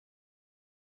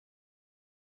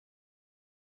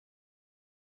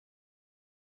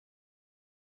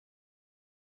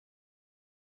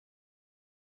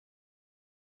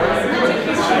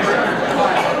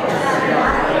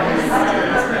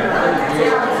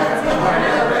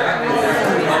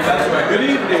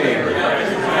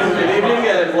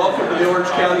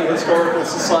Historical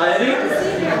Society.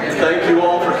 Thank you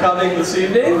all for coming this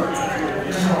evening. We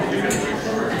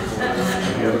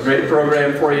have a great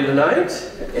program for you tonight,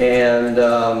 and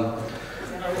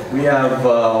we have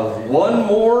one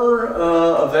more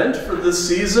event for this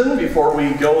season before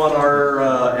we go on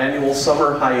our annual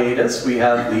summer hiatus. We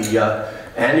have the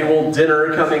annual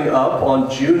dinner coming up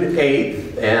on June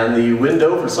 8th, and the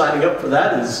window for signing up for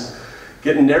that is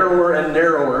getting narrower and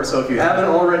narrower. So if you haven't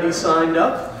already signed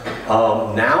up,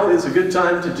 now is a good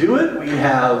time to do it. We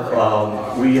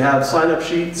have sign-up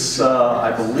sheets,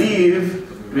 I believe.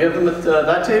 Do we have them at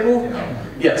that table?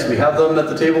 Yes, we have them at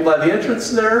the table by the entrance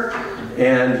there,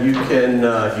 and you can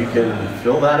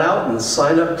fill that out and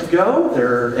sign up to go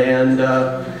there. And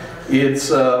it's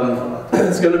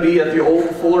going to be at the old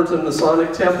Fullerton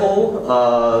Masonic Temple,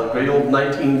 great old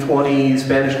 1920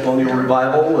 Spanish colonial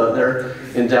revival there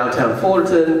in downtown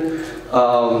Fullerton.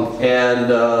 And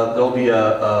there'll be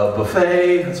a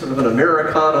buffet, sort of an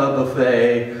Americana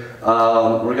buffet.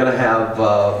 We're going to have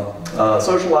a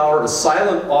social hour, a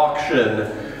silent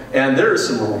auction, and there's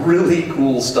some really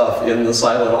cool stuff in the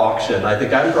silent auction. I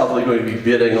think I'm probably going to be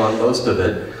bidding on most of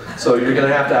it. So you're going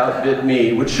to have to outbid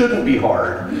me, which shouldn't be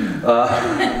hard.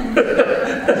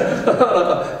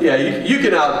 Yeah, you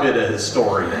can outbid a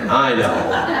historian, I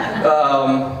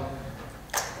know.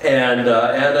 And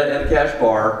a cash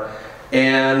bar.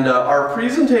 And our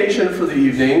presentation for the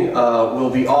evening will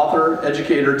be author,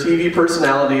 educator, TV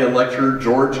personality, and lecturer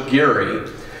George Geary.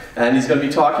 And he's going to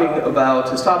be talking about,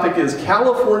 his topic is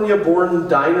California-born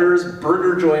diners,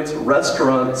 burger joints,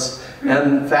 restaurants,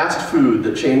 and fast food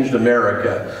that changed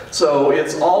America. So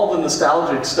it's all the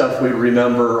nostalgic stuff we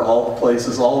remember, all the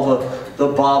places, all the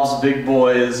Bob's Big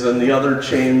Boys and the other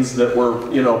chains that were,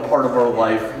 you know, part of our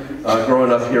life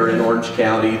growing up here in Orange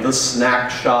County, the snack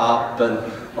shop and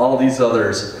all these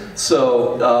others.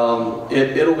 So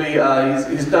it'll be,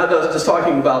 he's not just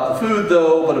talking about the food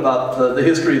though, but about the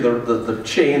history of the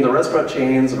chain, the restaurant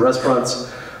chains, the restaurants,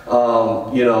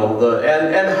 you know,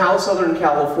 and how Southern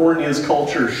California's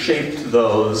culture shaped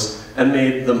those and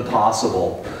made them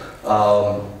possible.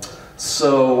 That's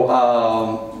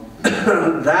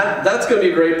going to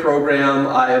be a great program.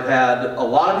 I have had a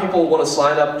lot of people want to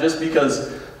sign up just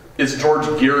because it's George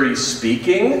Geary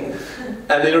speaking,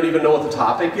 and they don't even know what the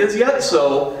topic is yet,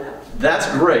 so that's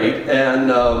great. And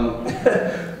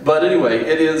but anyway,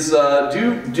 it is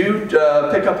do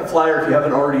pick up a flyer if you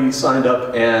haven't already signed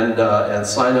up, and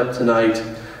sign up tonight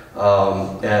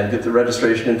and get the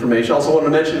registration information. Also want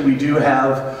to mention we do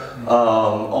have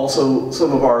also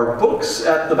some of our books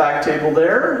at the back table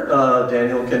there.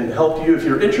 Daniel can help you if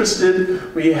you're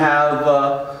interested. We have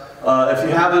if you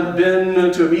haven't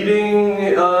been to a meeting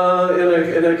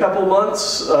in a couple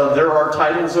months, there are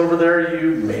titles over there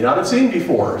you may not have seen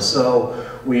before. So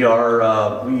we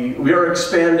are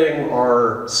expanding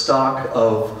our stock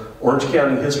of Orange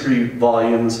County history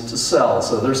volumes to sell.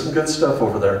 So there's some good stuff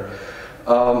over there.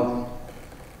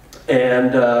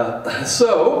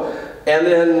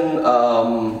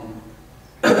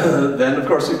 Then of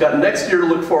course we've got next year to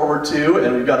look forward to,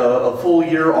 and we've got a full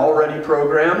year already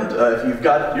programmed. If you've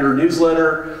got your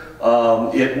newsletter,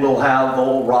 it will have the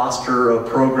whole roster of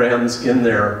programs in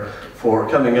there for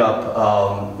coming up.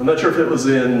 I'm not sure if it was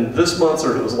in this month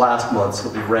or if it was last month, so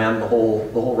we ran the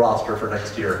whole roster for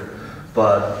next year.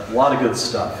 But a lot of good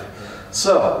stuff.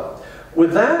 So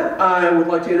with that, I would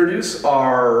like to introduce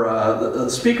our the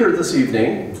speaker this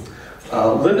evening.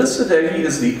 Linda Sadeghi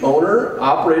is the owner,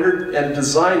 operator, and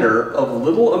designer of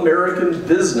Little American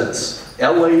Business,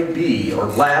 LAB, or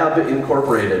Lab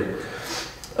Incorporated.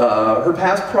 Her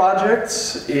past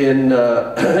projects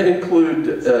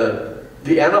include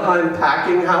the Anaheim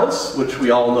Packing House, which we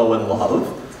all know and love.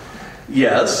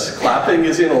 Yes, clapping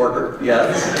is in order,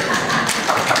 yes.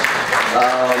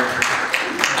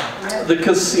 The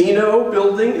Casino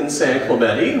building in San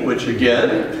Clemente, which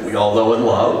again, we all know and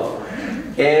love.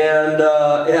 And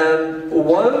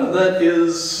one that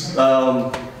is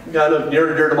kind of near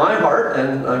and dear to my heart,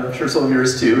 and I'm sure some of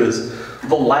yours too, is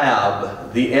the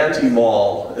Lab, the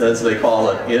anti-mall, as they call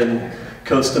it, in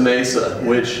Costa Mesa,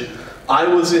 which I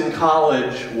was in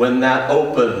college when that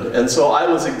opened, and so I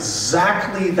was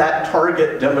exactly that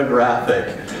target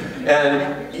demographic.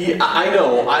 And I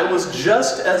know, I was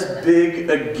just as big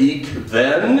a geek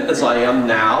then as I am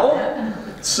now.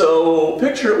 So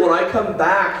picture it, when I come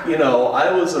back, you know,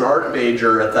 I was an art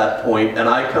major at that point, and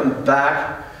I come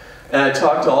back and I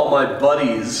talk to all my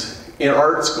buddies in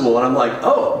art school, and I'm like,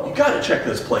 oh, you gotta check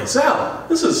this place out.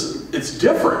 It's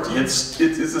different. It's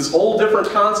this whole different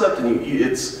concept, and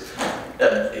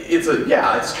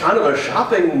it's kind of a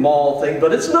shopping mall thing,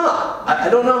 but it's not. I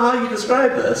don't know how you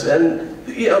describe this. And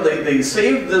you know, they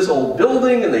saved this old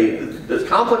building and this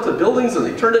complex of buildings, and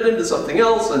they turned it into something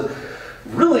else, and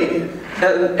really,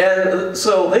 and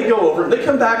so they go over and they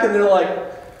come back and they're like,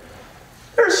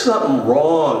 there's something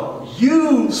wrong.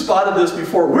 You spotted this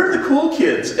before. We're the cool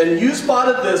kids, and you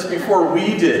spotted this before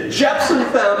we did. Jepson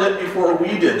found it before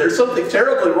we did. There's something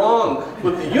terribly wrong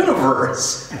with the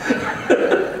universe.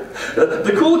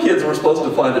 The cool kids were supposed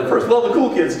to find it first. Well, the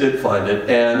cool kids did find it,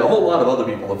 and a whole lot of other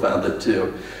people have found it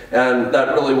too. And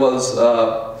that really was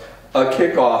a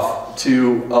kickoff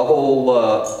to a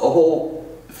whole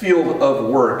field of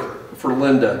work for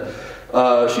Linda.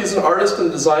 She's an artist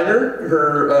and designer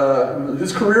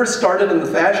whose career started in the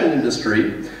fashion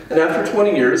industry, and after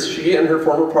 20 years, she and her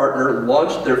former partner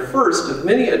launched their first of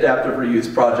many adaptive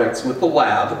reuse projects with the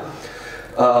Lab,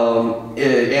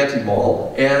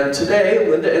 Anti-Mall. And today,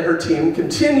 Linda and her team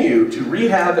continue to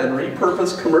rehab and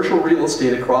repurpose commercial real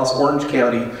estate across Orange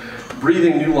County,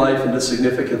 breathing new life into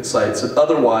significant sites that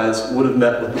otherwise would have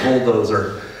met with the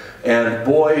bulldozer. And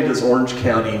boy, does Orange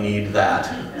County need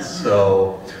that.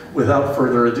 So, without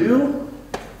further ado,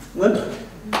 Linda.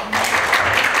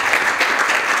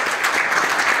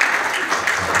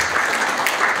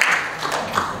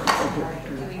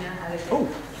 Oh,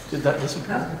 did that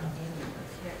disappear?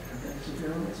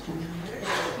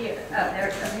 Here. Oh, there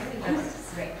it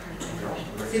goes. Great.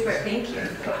 Super, thank you.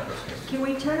 Can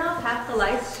we turn off half the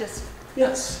lights just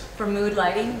for mood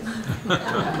lighting?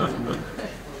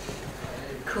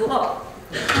 Cool.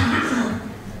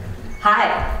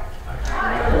 Hi.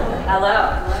 Hello.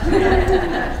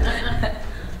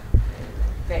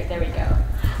 Great, there we go.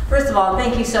 First of all,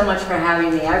 thank you so much for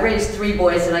having me. I raised 3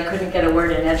 boys and I couldn't get a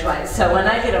word in edgewise, so when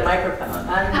I get a microphone,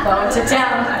 I'm going to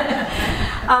town.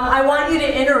 I want you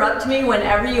to interrupt me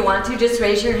whenever you want to. Just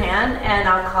raise your hand and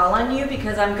I'll call on you,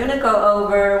 because I'm going to go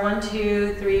over 1,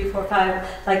 2, 3, 4, 5,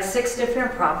 like 6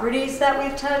 different properties that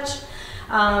we've touched.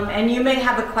 And you may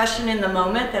have a question in the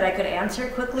moment that I could answer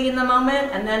quickly in the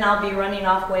moment, and then I'll be running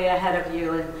off way ahead of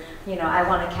you, and you know, I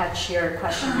want to catch your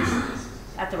questions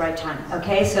at the right time.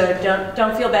 Okay, so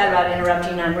don't feel bad about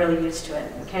interrupting. I'm really used to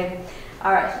it. Okay,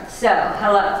 all right. So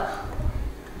hello.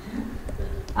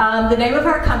 The name of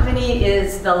our company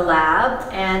is The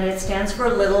Lab, and it stands for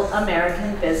Little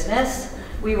American Business.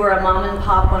 We were a mom and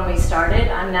pop when we started.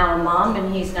 I'm now a mom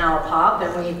and he's now a pop,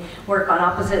 and we work on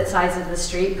opposite sides of the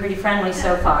street. Pretty friendly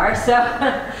so far. So,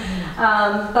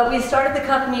 but we started the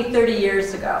company 30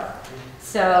 years ago.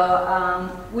 So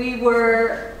we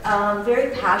were very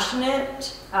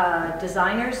passionate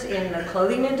designers in the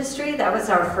clothing industry. That was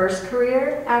our first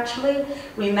career, actually.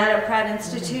 We met at Pratt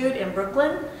Institute in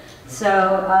Brooklyn.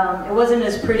 So it wasn't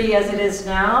as pretty as it is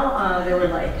now. There were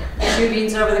like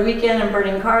shootings over the weekend and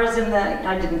burning cars in that.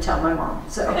 I didn't tell my mom,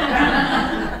 so.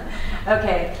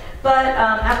 Okay, but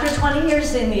after 20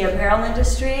 years in the apparel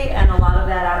industry, and a lot of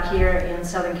that out here in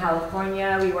Southern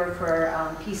California, we worked for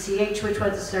PCH, which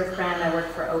was a surf brand. I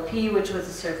worked for OP, which was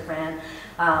a surf brand.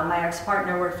 My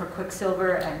ex-partner worked for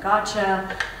Quicksilver and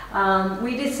Gotcha.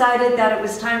 We decided that it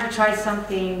was time to try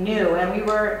something new, and we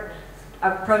were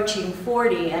approaching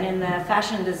 40, and in the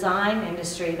fashion design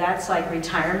industry, that's like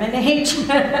retirement age.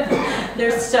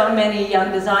 There's so many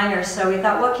young designers, so we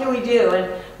thought, what can we do?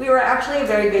 And we were actually a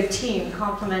very good team,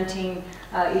 complementing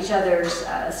each other's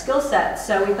skill sets.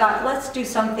 So we thought, let's do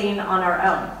something on our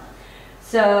own.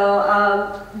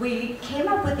 So we came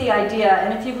up with the idea,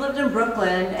 and if you've lived in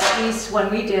Brooklyn, at least when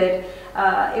we did,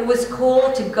 it was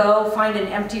cool to go find an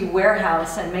empty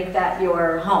warehouse and make that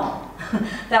your home.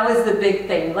 That was the big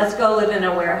thing. Let's go live in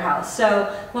a warehouse.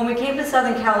 So when we came to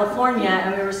Southern California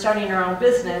and we were starting our own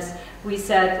business, we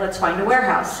said, let's find a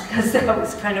warehouse, because that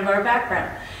was kind of our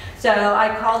background. So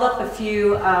I called up a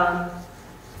few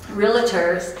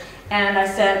realtors, and I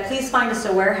said, please find us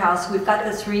a warehouse. We've got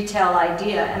this retail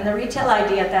idea. And the retail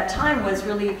idea at that time was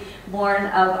really born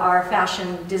of our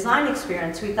fashion design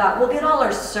experience. We thought, we'll get all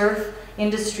our surf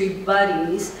industry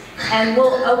buddies, and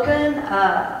we'll open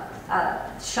a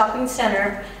shopping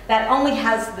center that only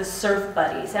has the surf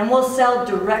buddies, and we'll sell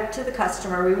direct to the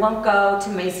customer. We won't go to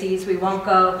Macy's, we won't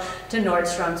go to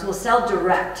Nordstrom's, we'll sell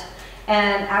direct.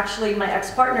 And actually my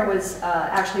ex-partner was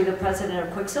actually the president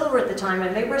of Quicksilver at the time,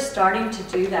 and they were starting to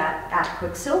do that at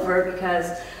Quicksilver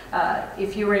because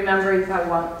if you remember, you probably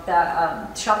won't,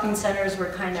 the shopping centers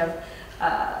were kind of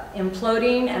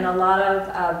imploding, and a lot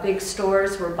of big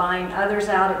stores were buying others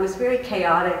out. It was very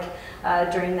chaotic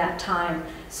during that time.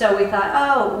 So we thought,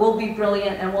 oh, we'll be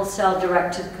brilliant and we'll sell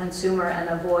direct to the consumer and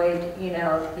avoid, you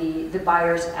know, the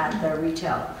buyers at the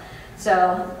retail.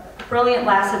 So brilliant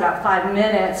lasted about 5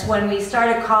 minutes when we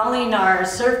started calling our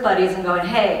surf buddies and going,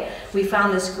 hey, we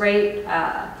found this great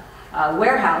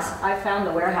warehouse. I found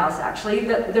the warehouse, actually.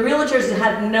 The realtors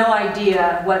had no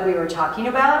idea what we were talking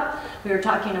about. We were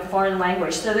talking a foreign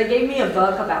language. So they gave me a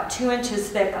book about 2 inches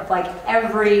thick of like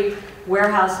every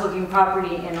warehouse-looking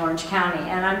property in Orange County.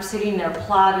 And I'm sitting there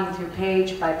plodding through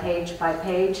page by page by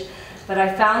page. But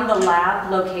I found the lab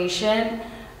location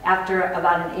after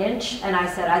about 1 inch, and I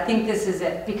said, I think this is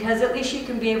it, because at least you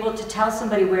can be able to tell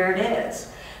somebody where it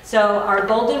is. So our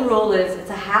golden rule is it's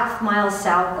a ½ mile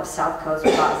south of South Coast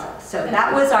Plaza. So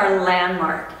that was our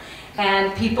landmark,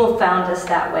 and people found us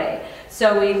that way.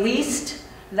 So we leased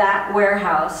that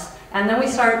warehouse, and then we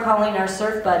started calling our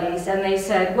surf buddies, and they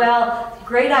said, well,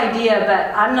 great idea,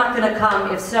 but I'm not going to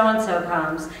come if so-and-so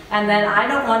comes. And then I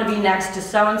don't want to be next to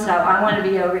so-and-so. I want to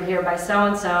be over here by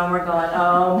so-and-so. And we're going,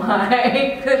 oh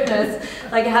my goodness,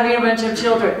 like having a bunch of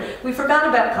children. We forgot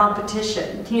about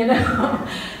competition, you know.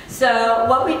 So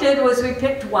what we did was we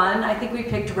picked one. I think we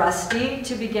picked Rusty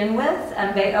to begin with,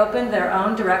 and they opened their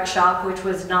own direct shop, which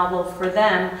was novel for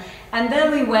them. And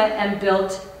then we went and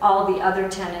built all the other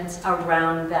tenants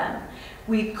around them.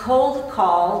 We cold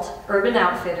called Urban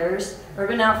Outfitters.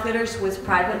 Urban Outfitters was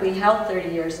privately held 30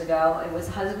 years ago. It was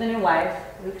husband and wife.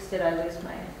 Oops, did I lose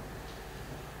my...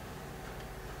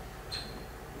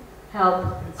 Help.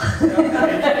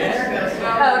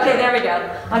 Oh, okay, there we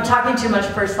go. I'm talking too much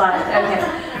per slide. Okay,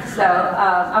 so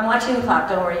I'm watching the clock.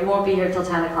 Don't worry, you won't be here till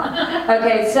 10 o'clock.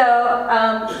 Okay, so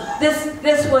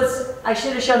this was, I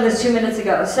should have shown this 2 minutes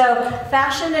ago. So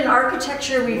fashion and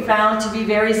architecture we found to be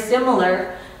very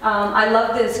similar. I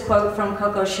love this quote from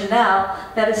Coco Chanel,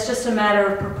 that it's just a matter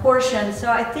of proportion.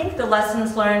 So I think the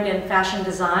lessons learned in fashion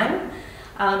design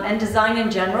and design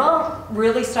in general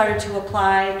really started to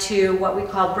apply to what we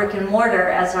call brick and mortar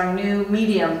as our new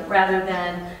medium rather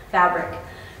than fabric.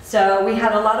 So we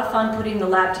had a lot of fun putting the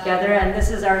lab together, and this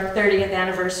is our 30th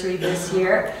anniversary this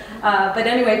year. But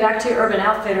anyway, back to Urban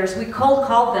Outfitters. We cold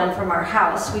called them from our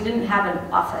house. We didn't have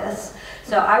an office.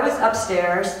 So I was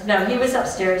upstairs. No, he was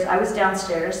upstairs. I was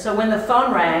downstairs. So when the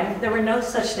phone rang, there were no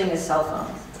such thing as cell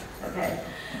phones. Okay.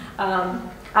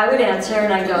 I would answer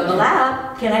and I'd go, the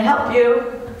lab, can I help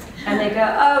you? And they go,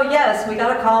 oh yes, we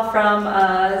got a call from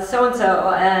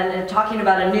so-and-so and talking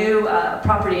about a new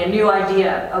property, a new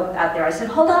idea out there. I said,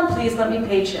 hold on please, let me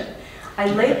page him. I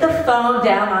laid the phone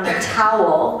down on a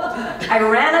towel. I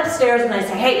ran upstairs and I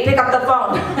said, hey, pick up the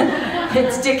phone.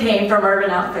 It's Dick Hayne from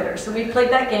Urban Outfitters. So we played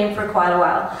that game for quite a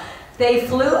while. They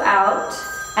flew out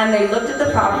and they looked at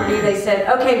the property. They said,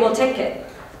 okay, we'll take it.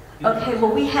 Okay,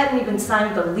 well, we hadn't even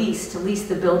signed the lease to lease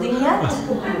the building yet.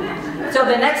 So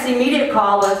the next immediate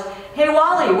call was, hey,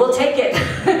 Wally, we'll take it.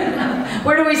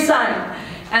 Where do we sign?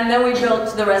 And then we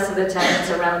built the rest of the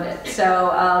tenants around it.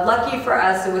 So lucky for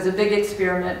us, it was a big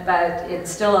experiment, but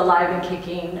it's still alive and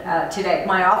kicking today.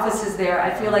 My office is there. I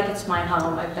feel like it's my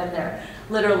home. I've been there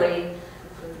literally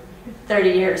 30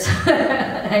 years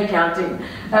and counting.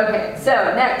 Okay, so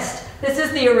next. This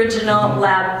is the original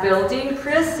lab building.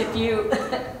 Chris, if you...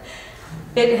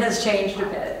 It has changed a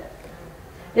bit.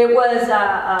 It was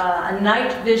a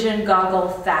night vision goggle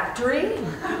factory,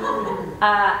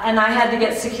 and I had to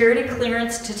get security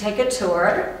clearance to take a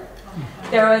tour.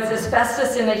 There was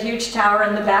asbestos in a huge tower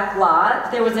in the back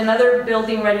lot. There was another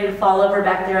building ready to fall over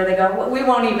back there. They go, well, we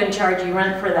won't even charge you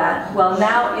rent for that. Well,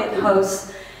 now it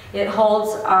holds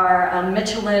our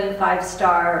Michelin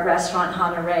 5-star restaurant.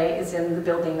 Honore is in the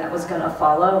building that was going to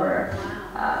fall over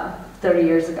 30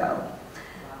 years ago.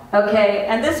 Okay,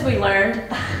 and this we learned.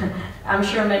 I'm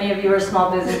sure many of you are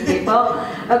small business people.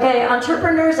 Okay,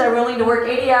 entrepreneurs are willing to work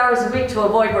 80 hours a week to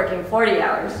avoid working 40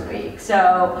 hours a week.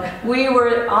 So we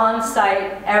were on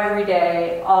site every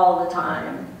day, all the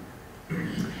time.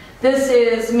 This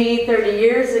is me 30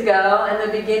 years ago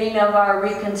and the beginning of our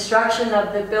reconstruction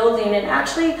of the building. And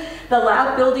actually, the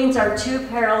lab buildings are 2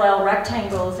 parallel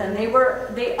rectangles, and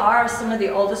they are some of the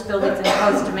oldest buildings in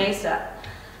Costa Mesa.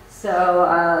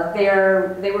 So they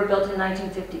were built in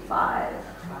 1955.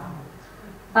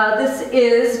 This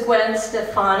is Gwen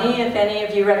Stefani, if any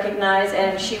of you recognize,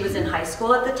 and she was in high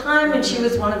school at the time, and she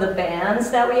was one of the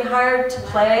bands that we hired to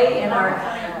play in our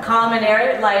common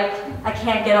area. Like, I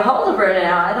can't get a hold of her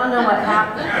now. I don't know what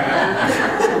happened.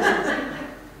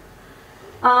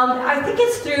 I think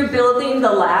it's through building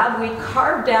the lab, we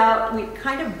carved out, we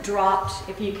kind of dropped,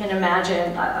 if you can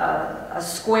imagine, a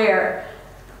square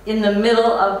in the middle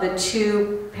of the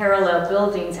 2 parallel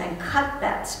buildings and cut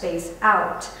that space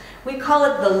out. We call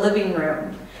it the living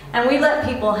room, and we let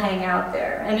people hang out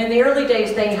there. And in the early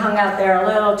days, they hung out there a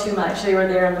little too much. They were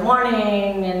there in the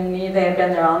morning, and they had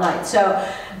been there all night. So,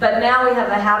 but now we have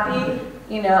a happy,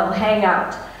 you know, hang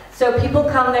out. So people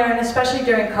come there, and especially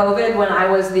during COVID, when I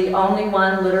was the only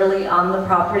one literally on the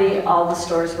property, all the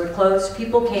stores were closed,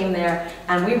 people came there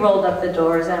and we rolled up the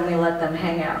doors and we let them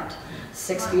hang out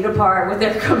 6 feet apart with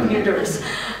their computers.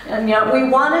 And you know, we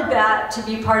wanted that to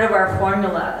be part of our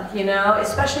formula, you know,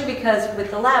 especially because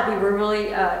with the lab we were really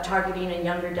targeting a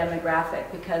younger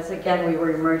demographic because again we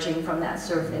were emerging from that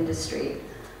surf industry.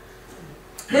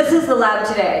 This is the lab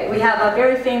today. We have a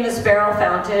very famous barrel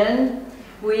fountain.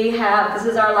 This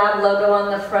is our lab logo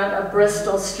on the front of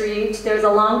Bristol Street. There's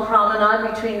a long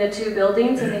promenade between the 2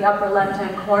 buildings in the upper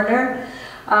left-hand corner.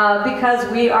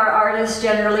 Because we are artists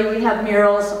generally, we have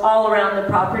murals all around the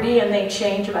property and they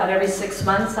change about every 6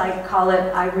 months. I call it,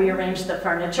 I rearrange the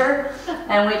furniture,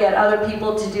 and we get other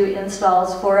people to do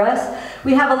installs for us.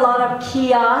 We have a lot of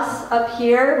kiosks up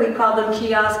here. We call them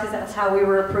kiosks because that's how we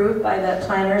were approved by the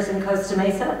planners in Costa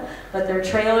Mesa. But they're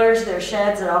trailers, they're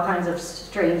sheds, and all kinds of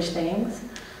strange things.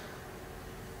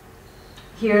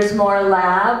 Here's more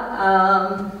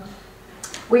lab.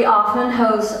 We often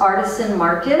host artisan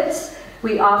markets.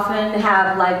 We often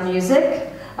have live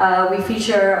music. We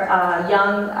feature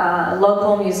young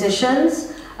local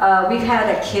musicians. We've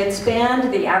had a kids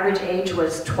band. The average age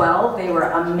was 12. They were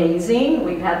amazing.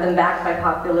 We've had them back by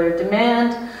popular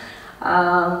demand.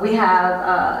 We have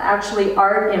actually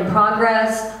art in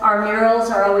progress. Our murals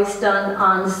are always done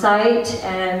on site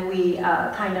and we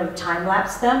kind of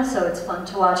time-lapse them, so it's fun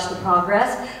to watch the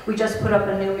progress. We just put up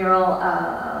a new mural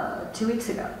 2 weeks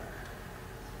ago.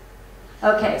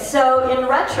 Okay, so in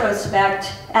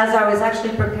retrospect, as I was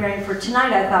actually preparing for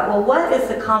tonight, I thought, well, what is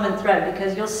the common thread?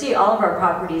 Because you'll see all of our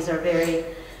properties are very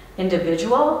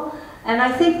individual. And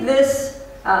I think this,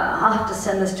 I'll have to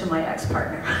send this to my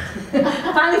ex-partner.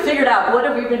 Finally figured out, what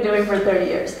have we been doing for 30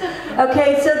 years?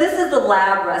 Okay, so this is the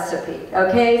lab recipe,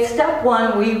 okay? Step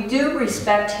 1, we do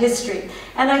respect history.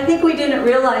 And I think we didn't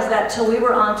realize that till we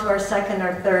were on to our 2nd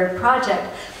or 3rd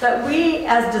project. But we,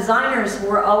 as designers,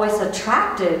 were always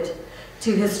attracted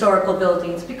to historical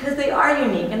buildings because they are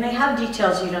unique and they have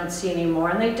details you don't see anymore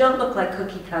and they don't look like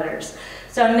cookie cutters.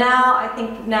 So now, I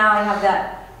think now I have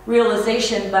that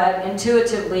realization, but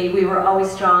intuitively we were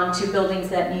always drawn to buildings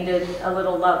that needed a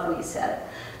little love, we said.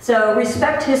 So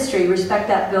respect history, respect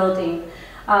that building.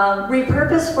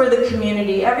 Repurpose for the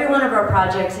community. Every one of our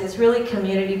projects is really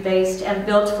community-based and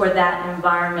built for that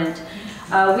environment.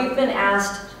 We've been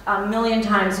asked a million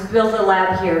times, build a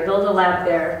lab here, build a lab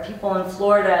there. People in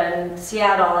Florida and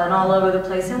Seattle and all over the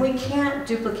place, and we can't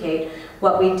duplicate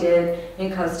what we did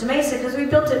in Costa Mesa because we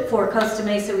built it for Costa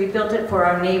Mesa, we built it for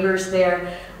our neighbors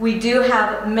there. We do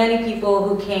have many people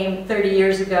who came 30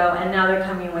 years ago and now they're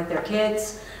coming with their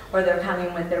kids, or they're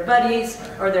coming with their buddies,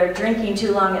 or they're drinking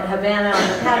too long at Havana on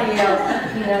the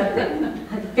patio, you know,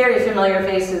 very familiar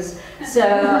faces.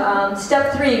 So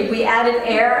step 3, we added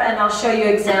air, and I'll show you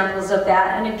examples of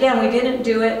that. And again, we didn't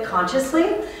do it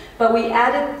consciously, but we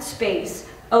added space,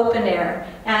 open air.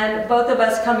 And both of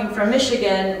us coming from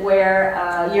Michigan,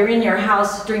 where you're in your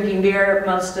house drinking beer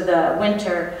most of the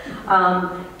winter,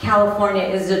 California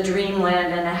is a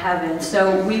dreamland and a heaven.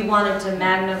 So we wanted to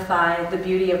magnify the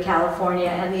beauty of California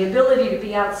and the ability to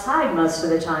be outside most of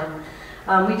the time.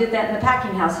 We did that in the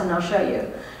packing house, and I'll show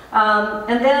you.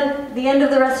 And then the end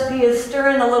of the recipe is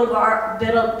stir in a little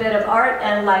bit of art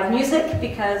and live music,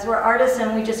 because we're artists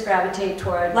and we just gravitate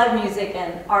toward live music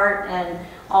and art and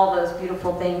all those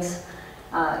beautiful things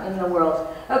in the world.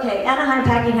 Okay, Anaheim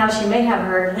Packing House, you may have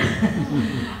heard.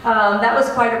 That was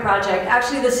quite a project.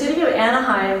 Actually, the city of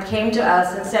Anaheim came to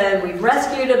us and said, we've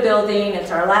rescued a building,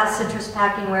 it's our last citrus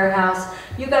packing warehouse.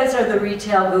 You guys are the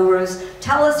retail gurus.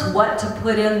 Tell us what to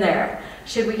put in there.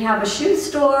 Should we have a shoe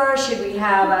store? Should we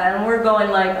have and we're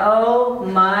going like, oh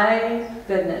my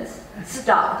goodness,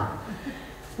 stop.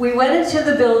 We went into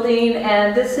the building,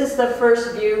 and this is the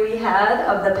first view we had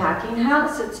of the packing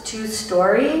house. It's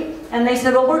 2-story. And they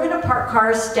said, well, we're going to park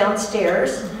cars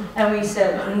downstairs. And we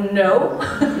said, no.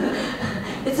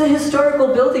 It's a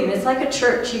historical building. It's like a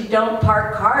church. You don't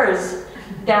park cars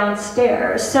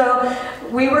downstairs. So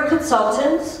we were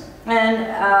consultants. And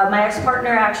my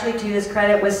ex-partner, actually, to his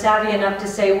credit, was savvy enough to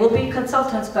say, we'll be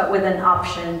consultants, but with an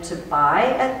option to buy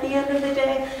at the end of the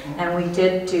day. And we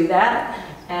did do that.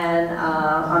 And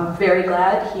I'm very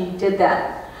glad he did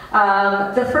that.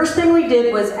 The first thing we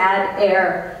did was add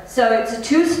air. So it's a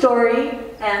 2-story,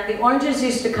 and the oranges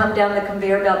used to come down the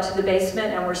conveyor belt to the basement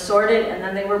and were sorted, and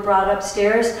then they were brought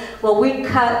upstairs. Well, we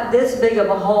cut this big of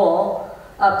a hole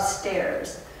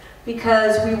upstairs.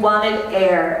 because we wanted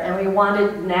air and we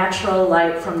wanted natural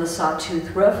light from the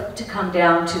sawtooth roof to come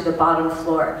down to the bottom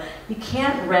floor. You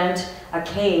can't rent a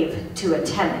cave to a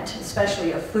tenant,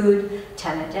 especially a food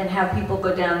tenant, and have people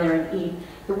go down there and eat.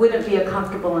 It wouldn't be a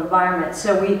comfortable environment.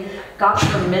 So we got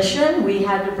permission. We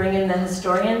had to bring in the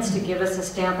historians to give us a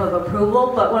stamp of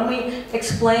approval. But when we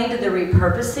explained the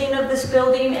repurposing of this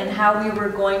building and how we were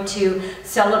going to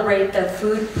celebrate the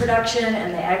food production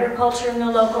and the agriculture in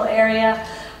the local area,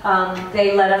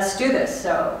 they let us do this.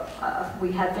 So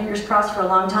we had fingers crossed for a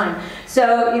long time.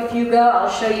 So if you go, I'll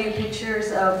show you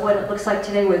pictures of what it looks like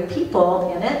today with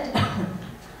people in it.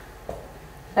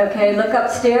 Okay, look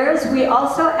upstairs. We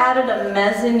also added a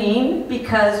mezzanine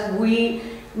because we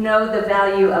know the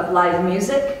value of live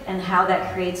music and how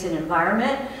that creates an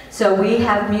environment. So we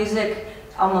have music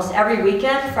almost every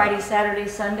weekend, Friday, Saturday,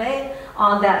 Sunday,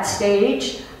 on that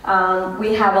stage.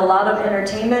 We have a lot of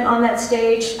entertainment on that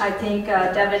stage. I think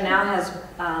Devin now has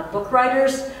book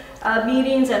writers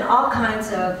meetings and all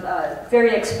kinds of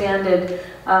very expanded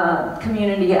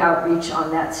community outreach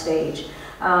on that stage.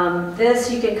 This,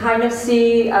 you can kind of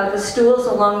see the stools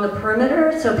along the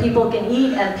perimeter so people can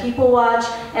eat and people watch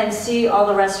and see all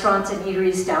the restaurants and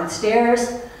eateries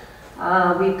downstairs.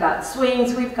 We've got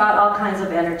swings, we've got all kinds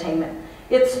of entertainment.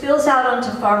 It spills out onto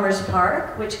Farmers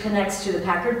Park, which connects to the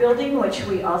Packard building, which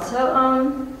we also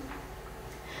own.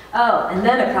 Oh, and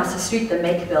then across the street, the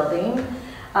Make building.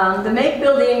 The Make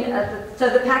building, so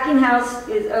the packing house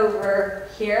is over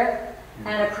here.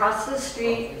 And across the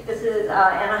street, this is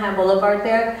Anaheim Boulevard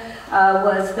there,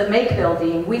 was the Make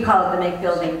building. We call it the Make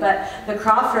building, but the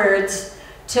Crawfords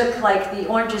took like the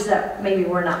oranges that maybe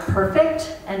were not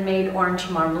perfect and made orange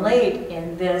marmalade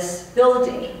in this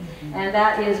building. And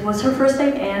that is, what's her first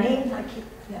name? Annie?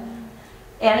 Yeah.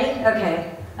 Annie?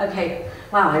 Okay. Okay.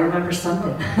 Wow, I remember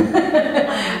something.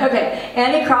 Okay,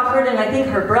 Annie Crawford and I think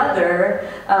her brother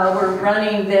were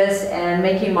running this and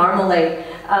making marmalade.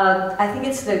 I think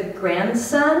it's the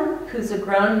grandson, who's a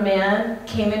grown man,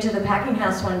 came into the packing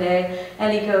house one day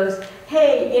and he goes,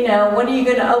 hey, you know, when are you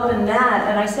going to open that?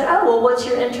 And I said, oh, well, what's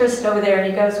your interest over there? And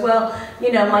he goes, well,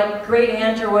 you know, my great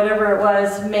aunt or whatever it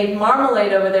was made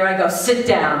marmalade over there. I go, sit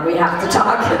down, we have to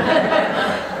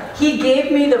talk. He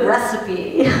gave me the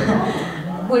recipe.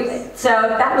 So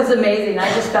that was amazing. I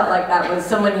just felt like that was,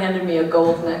 someone handed me a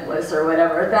gold necklace or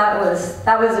whatever. That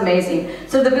was amazing.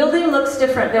 So the building looks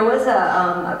different. There was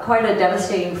quite a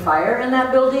devastating fire in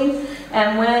that building.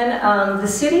 And when the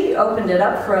city opened it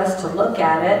up for us to look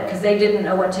at it, because they didn't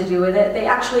know what to do with it, they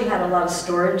actually had a lot of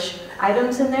storage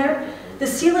items in there. The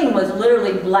ceiling was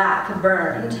literally black,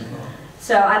 burned.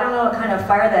 So I don't know what kind of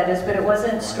fire that is, but it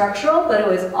wasn't structural, but it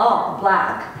was all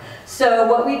black. So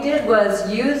what we did was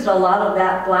used a lot of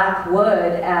that black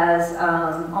wood as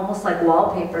almost like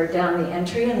wallpaper down the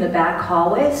entry in the back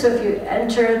hallway. So if you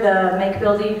enter the Make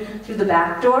building through the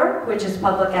back door, which is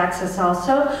public access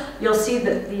also, you'll see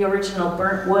the original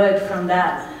burnt wood from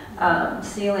that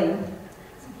ceiling.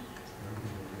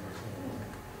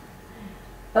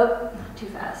 Oh, too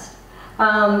fast.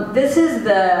 This is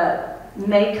the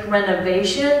Make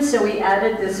renovation. So we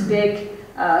added this big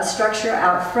structure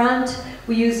out front.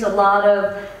 We used a lot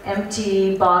of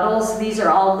empty bottles. These are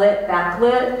all lit,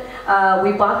 backlit.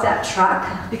 We bought that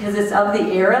truck because it's of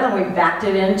the era and we backed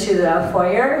it into the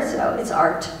foyer, so it's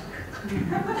art,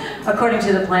 according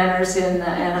to the planners in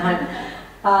Anaheim.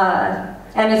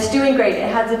 And it's doing great.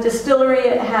 It has a distillery,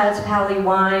 it has Pally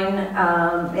wine,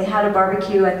 it had a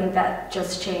barbecue. I think that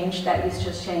just changed, that used to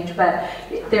just change, but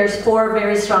there's 4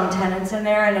 very strong tenants in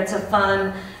there and it's a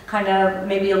fun, kind of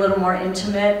maybe a little more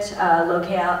intimate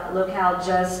locale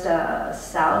just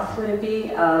south, would it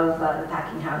be, of the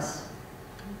packing house.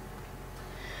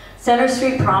 Center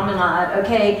Street Promenade.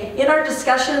 Okay, in our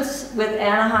discussions with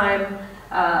Anaheim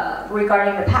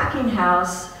regarding the packing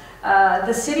house,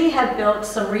 the city had built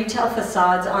some retail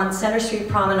facades on Center Street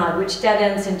Promenade, which dead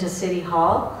ends into City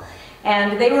Hall,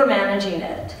 and they were managing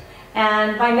it.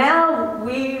 And by now,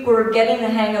 we were getting the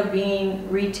hang of being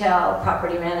retail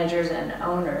property managers and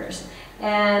owners.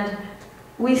 And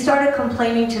we started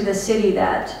complaining to the city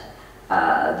that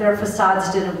their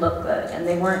facades didn't look good and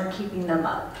they weren't keeping them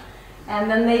up.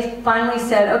 And then they finally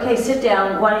said, okay, sit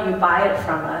down, why don't you buy it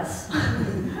from us?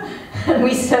 And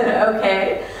we said,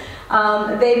 okay.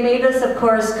 They made us, of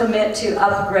course, commit to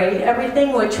upgrade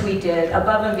everything, which we did,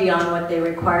 above and beyond what they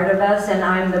required of us, and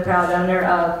I'm the proud owner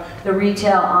of the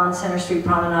retail on Center Street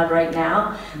Promenade right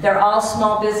now. They're all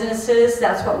small businesses,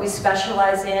 that's what we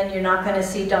specialize in. You're not going to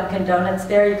see Dunkin' Donuts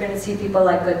there, you're going to see people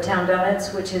like Good Town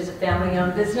Donuts, which is a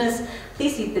family-owned business.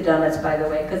 Please eat the donuts, by the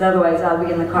way, because otherwise I'll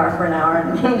be in the car for an hour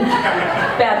and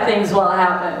bad things will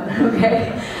happen,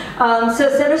 okay? So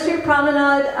Center Street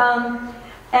Promenade,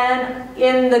 and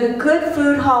in the Good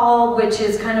Food Hall, which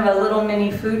is kind of a little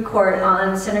mini food court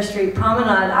on Center Street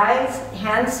Promenade, I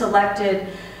hand-selected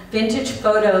vintage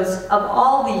photos of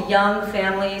all the young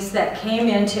families that came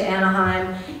into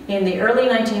Anaheim in the early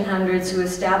 1900s who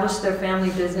established their family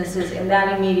businesses in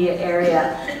that immediate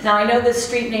area. Now I know the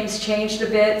street name's changed a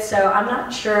bit, so I'm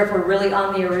not sure if we're really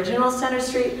on the original Center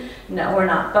Street. No, we're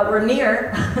not, but we're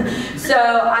near. So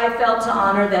I felt to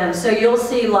honor them. So you'll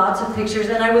see lots of pictures,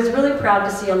 and I was really proud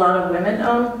to see a lot of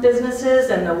women-owned businesses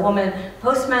and the woman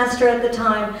postmaster at the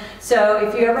time. So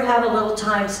if you ever have a little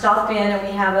time, stop in, and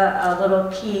we have a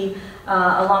little key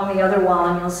along the other wall,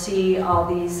 and you'll see all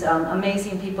these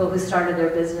amazing people who started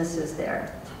their businesses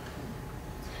there.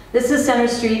 This is Center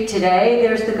Street today.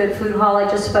 There's the Good Food Hall I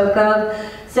just spoke of.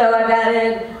 So I've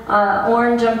added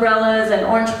orange umbrellas and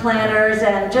orange planters,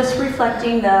 and just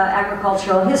reflecting the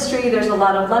agricultural history. There's a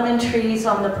lot of lemon trees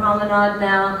on the promenade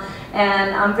now,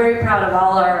 and I'm very proud of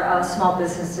all our small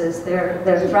businesses.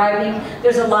 They're thriving.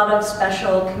 There's a lot of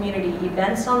special community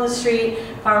events on the street,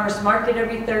 farmers market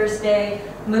every Thursday,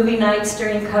 movie nights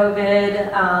during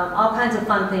COVID, all kinds of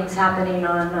fun things happening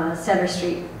on Center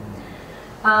Street.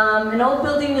 An old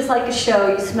building is like a show.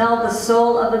 You smell the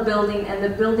soul of a building, and the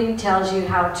building tells you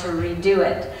how to redo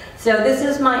it. So this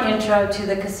is my intro to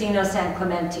the Casino San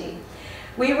Clemente.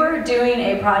 We were doing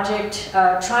a project,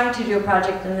 trying to do a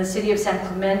project in the city of San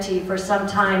Clemente for some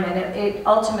time, and it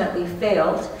ultimately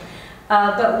failed.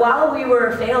 But while we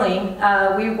were failing,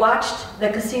 we watched the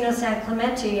Casino San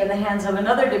Clemente in the hands of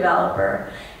another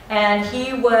developer. And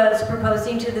he was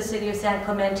proposing to the city of San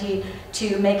Clemente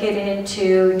to make it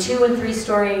into 2- and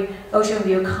 3-story ocean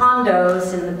view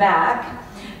condos in the back,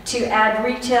 to add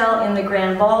retail in the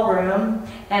grand ballroom,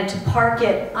 and to park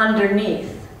it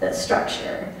underneath the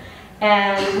structure.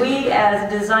 And we, as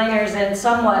designers and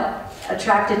somewhat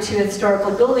attracted to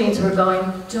historical buildings, were going,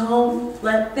 don't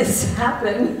let this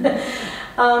happen.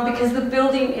 Because the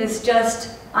building is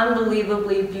just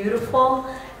unbelievably beautiful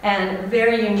and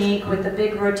very unique with the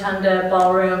big rotunda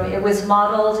ballroom. It was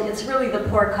modeled, it's really the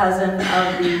poor cousin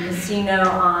of the casino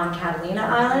on Catalina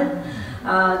Island.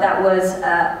 That was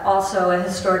also a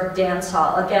historic dance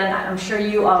hall. Again, I'm sure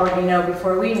you already know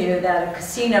before we knew that a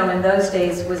casino in those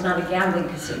days was not a gambling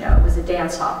casino, it was a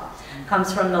dance hall. It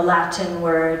comes from the Latin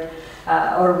word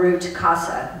or root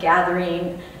casa,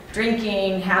 gathering,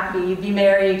 drinking, happy, be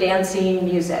merry, dancing,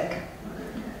 music.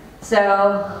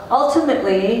 So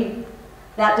ultimately,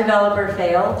 that developer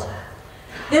failed.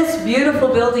 This beautiful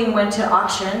building went to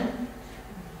auction.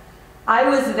 I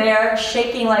was there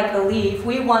shaking like a leaf.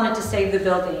 We wanted to save the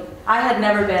building. I had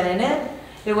never been in it.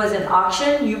 It was an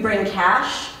auction. You bring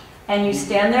cash and you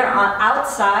stand there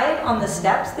outside on the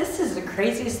steps. This is the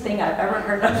craziest thing I've ever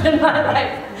heard of in my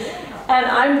life. And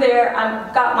I'm there,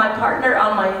 I've got my partner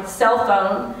on my cell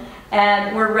phone,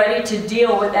 and we're ready to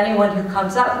deal with anyone who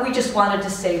comes up. We just wanted to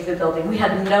save the building. We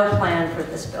had no plan for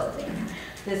this building.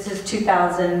 This is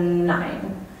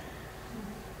 2009.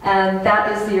 And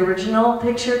that is the original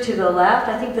picture to the left.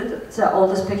 I think that it's the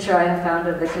oldest picture I have found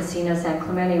of the Casino San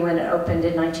Clemente when it opened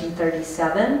in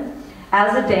 1937.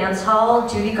 As a dance hall,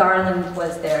 Judy Garland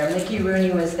was there, Mickey Rooney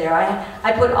was there.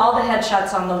 I put all the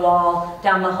headshots on the wall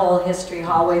down the whole history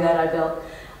hallway that I built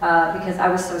because I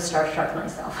was so starstruck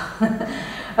myself.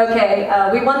 Okay,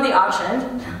 we won the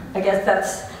auction. I guess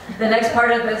that's the next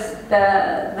part of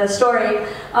the story.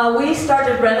 We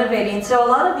started renovating, so a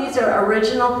lot of these are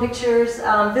original pictures.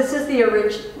 This is the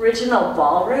original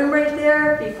ballroom right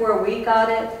there before we got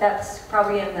it. That's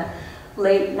probably in the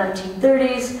late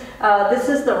 1930s. This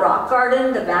is the rock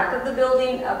garden, the back of the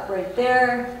building, up right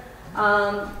there.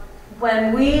 When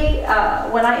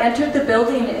I entered the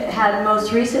building, it had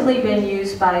most recently been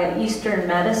used by an Eastern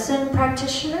medicine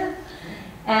practitioner.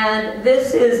 And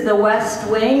this is the West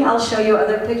Wing. I'll show you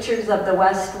other pictures of the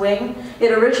West Wing.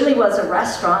 It originally was a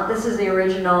restaurant. This is the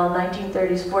original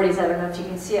 1930s, 40s. I don't know if you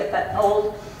can see it, but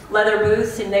old leather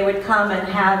booths, and they would come and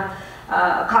have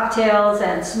cocktails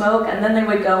and smoke, and then they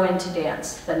would go in to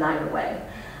dance the night away.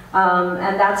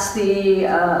 And that's the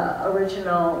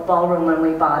original ballroom when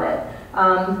we bought it.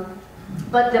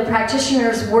 But the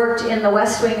practitioners worked in the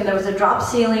West Wing, and there was a drop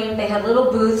ceiling. They had little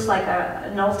booths like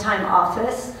an old-time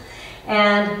office.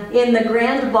 And in the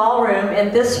grand ballroom,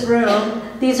 in this room,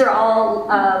 these are all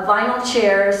vinyl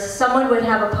chairs. Someone would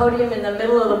have a podium in the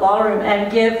middle of the ballroom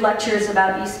and give lectures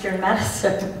about Eastern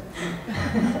medicine.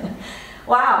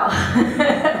 Wow.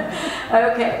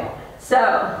 Okay,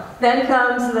 so then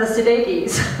comes the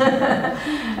Sadeghis.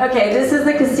 Okay, this is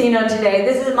the casino today.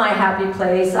 This is my happy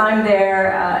place. I'm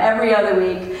there every other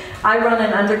week. I run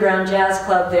an underground jazz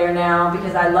club there now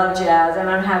because I love jazz, and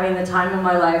I'm having the time of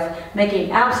my life,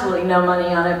 making absolutely no money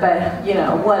on it, but you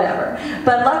know, whatever.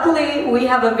 But luckily, we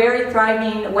have a very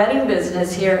thriving wedding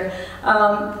business here.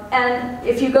 And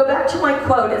if you go back to my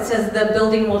quote, it says, "The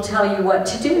building will tell you what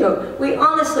to do." We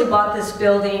honestly bought this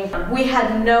building. We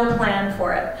had no plan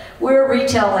for it. We're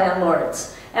retail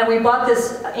landlords. And we bought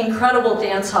this incredible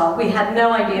dance hall. We had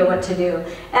no idea what to do.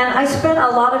 And I spent a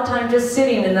lot of time just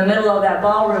sitting in the middle of that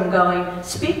ballroom going,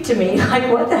 "Speak to me,"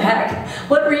 like what the heck?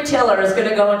 What retailer is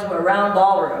gonna go into a round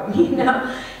ballroom, you know?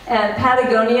 And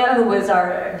Patagonia, who is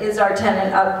our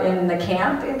tenant up in the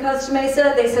camp in Costa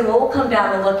Mesa, they said, "Well, we'll come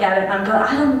down and look at it." And I'm going,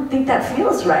 "I don't think that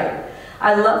feels right."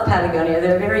 I love Patagonia.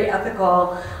 They're a very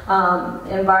ethical,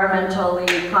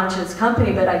 environmentally conscious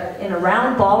company, but in a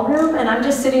round ballroom, and I'm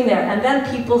just sitting there. And then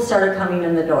people started coming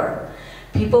in the door.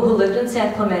 People who lived in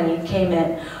San Clemente came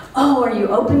in. "Oh, are you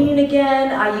opening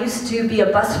again? I used to be a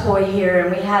busboy here, and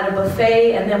we had a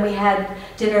buffet, and then we had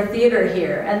dinner theater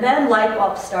here." And then light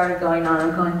bulbs started going on.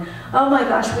 I'm going, "Oh my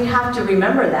gosh, we have to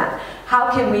remember that. How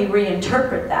can we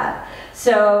reinterpret that?"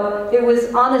 So it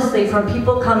was honestly from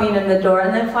people coming in the door,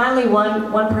 and then finally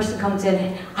one person comes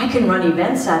in, "I can run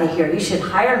events out of here. You should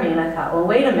hire me." And I thought, well,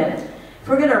 wait a minute. If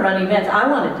we're going to run events, I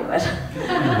want to do it.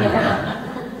 You know?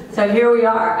 So here we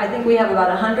are. I think we have about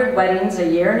 100 weddings a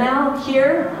year now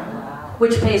here,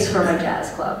 which pays for my jazz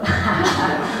club.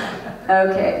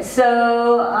 Okay, so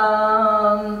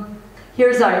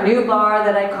here's our new bar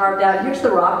that I carved out. Here's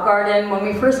the rock garden. When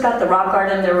we first got the rock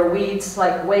garden, there were weeds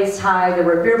like waist high. There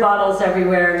were beer bottles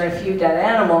everywhere and a few dead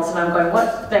animals. And I'm going,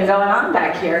 what's been going on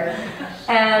back here?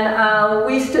 And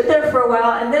we stood there for a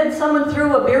while, and then someone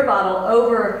threw a beer bottle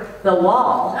over the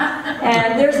wall.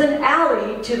 And there's an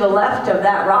alley to the left of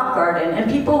that rock garden, and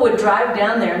people would drive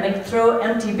down there and they'd throw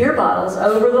empty beer bottles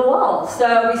over the wall.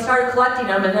 So we started collecting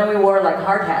them, and then we wore like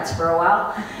hard hats for a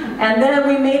while. And then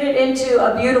we made it into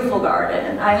a beautiful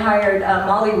garden. I hired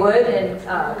Molly Wood in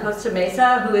Costa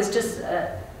Mesa, who is just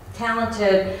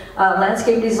talented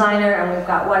landscape designer, and we've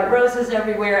got white roses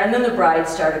everywhere. And then the bride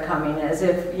started coming as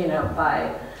if, you know, by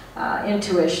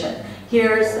intuition.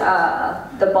 Here's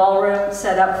the ballroom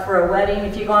set up for a wedding.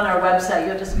 If you go on our website,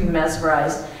 you'll just be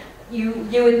mesmerized.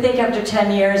 You would think after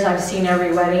 10 years I've seen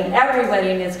every wedding. Every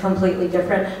wedding is completely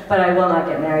different, but I will not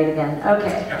get married again.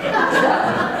 Okay.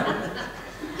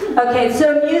 Okay,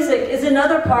 so music is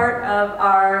another part of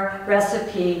our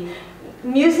recipe.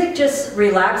 Music just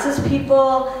relaxes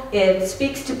people, it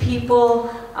speaks to people.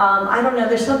 I don't know,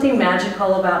 there's something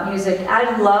magical about music.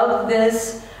 I love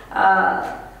this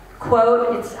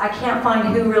quote. I can't find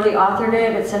who really authored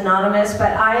it, it's anonymous,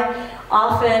 but I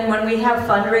often, when we have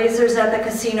fundraisers at the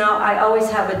casino, I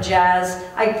always have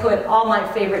I put all my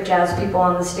favorite jazz people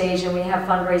on the stage, and we have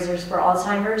fundraisers for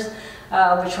Alzheimer's,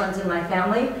 which runs in my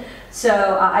family.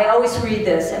 So I always read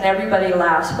this, and everybody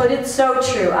laughs, but it's so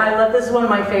true. I love this. Is one of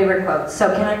my favorite quotes. So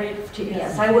can I read it to you?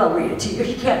 Yes, I will read it to you.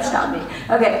 You can't stop me.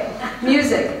 Okay,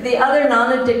 music, the other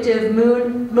non-addictive,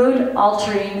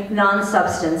 mood-altering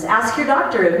non-substance. Ask your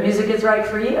doctor if music is right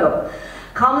for you.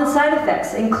 Common side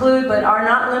effects include, but are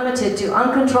not limited to,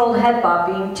 uncontrolled head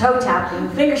bopping, toe tapping,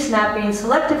 finger snapping,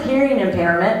 selective hearing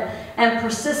impairment, and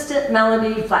persistent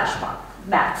melody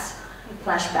flashbacks.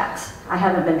 I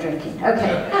haven't been drinking.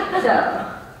 Okay, so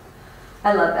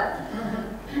I love that.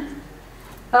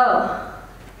 Oh,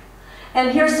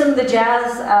 and here's some of the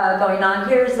jazz going on.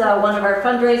 Here's one of our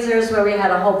fundraisers where we had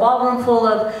a whole ballroom full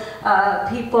of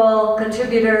people,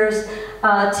 contributors.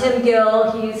 Tim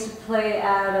Gill, he used to play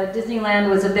at Disneyland,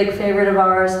 was a big favorite of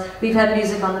ours. We've had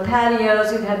music on the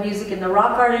patios, we've had music in the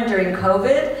rock garden during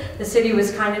COVID. The city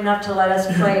was kind enough to let us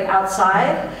play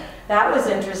outside. That was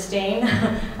interesting.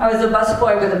 I was a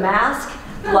busboy with a mask,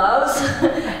 gloves,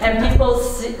 and people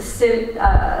sit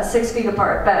 6 feet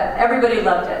apart, but everybody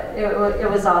loved it. It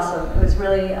was awesome. It was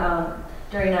really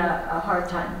during a hard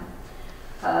time.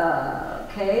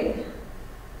 Okay.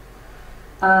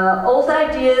 Old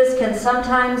ideas can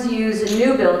sometimes use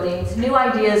new buildings. New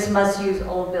ideas must use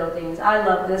old buildings. I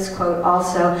love this quote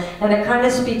also, and it kind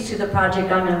of speaks to the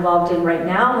project I'm involved in right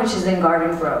now, which is in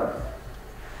Garden Grove.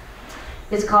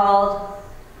 It's called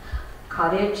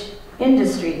Cottage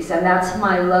Industries, and that's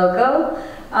my logo.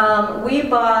 We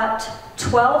bought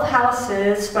 12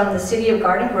 houses from the city of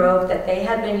Garden Grove that they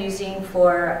had been using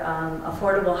for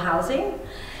affordable housing.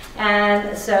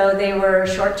 And so they were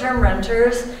short-term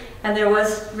renters, and there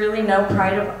was really no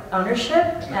pride of ownership.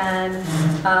 And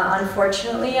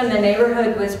unfortunately, and the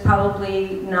neighborhood was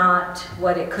probably not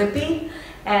what it could be.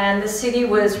 And the city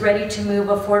was ready to move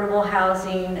affordable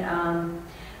housing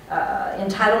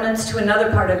entitlements to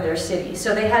another part of their city.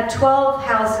 So they had 12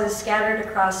 houses scattered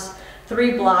across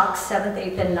 3 blocks, 7th,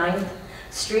 8th, and 9th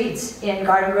streets in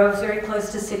Garden Grove, very close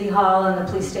to City Hall and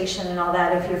the police station and all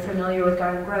that, if you're familiar with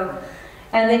Garden Grove.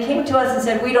 And they came to us and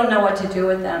said, we don't know what to do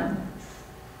with them.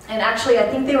 And actually, I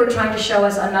think they were trying to show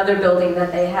us another building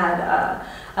that they had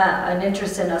an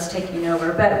interest in us taking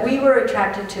over. But we were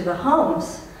attracted to the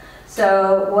homes.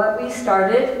 So what we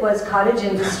started was Cottage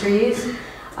Industries.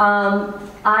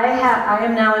 I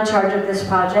am now in charge of this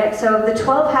project. So the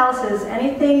 12 houses,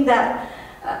 anything that,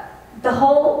 the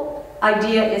whole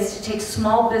idea is to take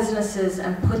small businesses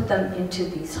and put them into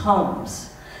these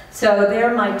homes. So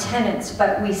they're my tenants,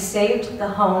 but we saved the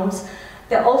homes.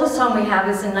 The oldest home we have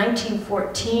is a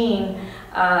 1914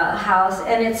 house,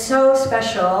 and it's so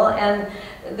special, and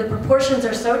the proportions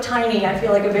are so tiny. I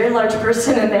feel like a very large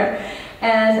person in there.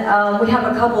 And we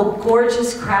have a couple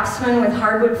gorgeous craftsmen with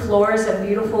hardwood floors and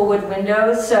beautiful wood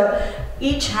windows. So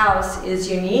each house is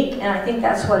unique, and I think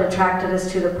that's what attracted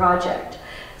us to the project.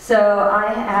 So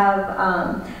I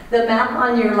have, the map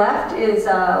on your left is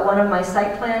one of my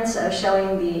site plans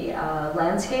showing the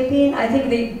landscaping. I think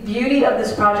the beauty of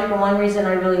this project, and one reason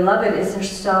I really love it, is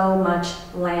there's so much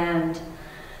land.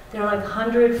 They're like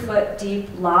 100-foot deep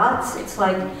lots. It's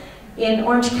like, in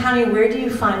Orange County, where do you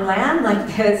find land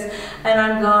like this? And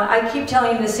I'm going, I keep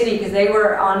telling the city, because they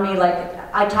were on me, like,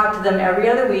 I talk to them every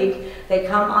other week. They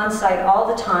come on site all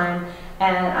the time.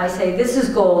 And I say, this is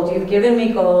gold, you've given me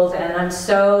gold, and I'm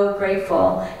so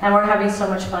grateful, and we're having so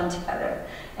much fun together.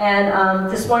 And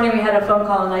this morning we had a phone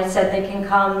call, and I said they can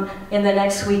come in the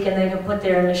next week and they can put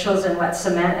their initials in wet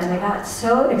cement, and they got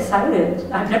so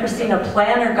excited. I've never seen a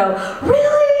planner go,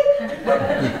 really?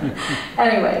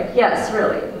 Anyway, yes,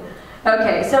 really.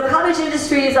 Okay, so Cottage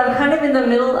Industries, I'm kind of in the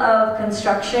middle of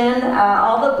construction.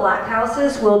 All the black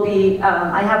houses will be,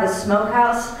 I have a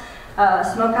smokehouse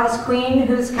queen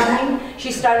who's coming.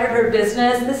 She started her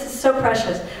business, this is so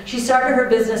precious, she started her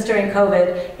business during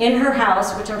COVID in her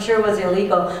house, which I'm sure was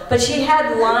illegal, but she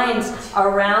had lines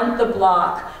around the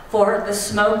block for the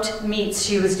smoked meats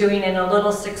she was doing in a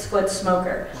little 6-foot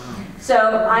smoker. So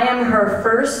I am her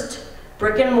first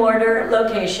brick and mortar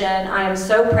location. I am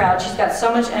so proud. She's got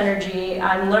so much energy.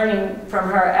 I'm learning from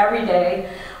her every day.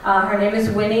 Her name is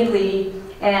Winnie Lee,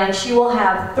 and she will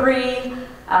have 3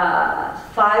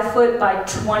 5-foot by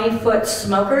 20-foot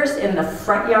smokers in the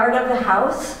front yard of the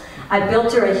house. I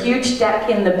built her a huge deck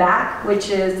in the back, which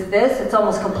is this. It's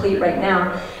almost complete right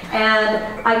now. And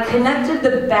I connected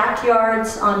the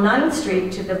backyards on 9th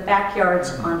Street to the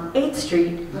backyards on 8th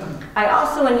Street. I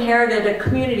also inherited a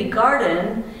community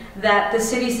garden that the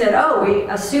city said, oh, we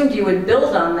assumed you would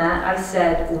build on that. I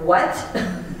said, what?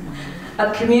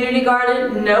 A community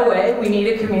garden? No way, we need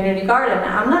a community garden.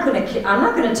 I'm not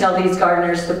gonna tell these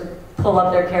gardeners to pull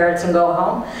up their carrots and go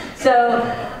home. So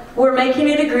we're making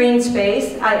it a green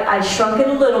space. I shrunk it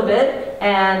a little bit,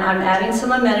 and I'm adding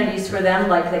some amenities for them,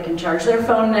 like they can charge their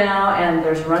phone now, and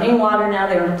there's running water now,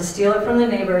 they don't have to steal it from the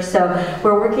neighbors, so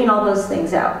we're working all those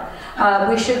things out.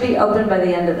 We should be open by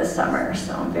the end of the summer,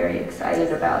 so I'm very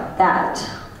excited about that.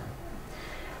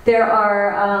 There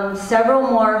are several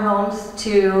more homes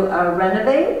to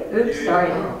renovate. Oops,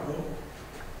 sorry.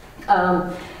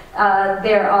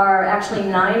 There are actually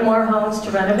 9 more homes to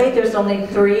renovate. There's only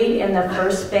 3 in the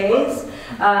first phase.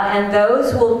 And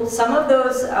those will, some of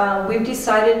those we've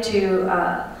decided to,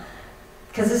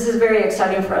 because this is very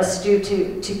exciting for us to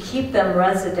do, to keep them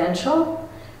residential.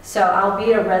 So I'll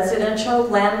be a residential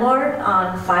landlord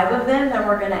on 5 of them, and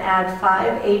we're going to add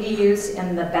 5 ADUs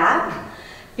in the back.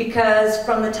 Because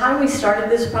from the time we started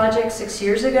this project 6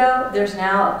 years ago, there's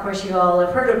now, of course you all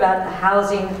have heard about the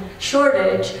housing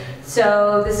shortage.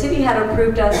 So the city had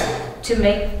approved us to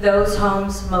make those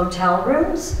homes motel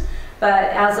rooms.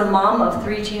 But as a mom of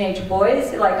 3 teenage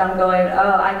boys, like I'm going,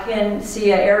 oh, I can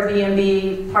see an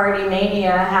Airbnb party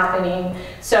mania happening.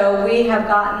 So we have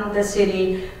gotten the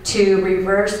city to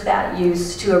reverse that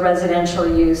use to a residential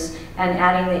use and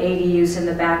adding the ADUs in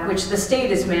the back, which the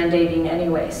state is mandating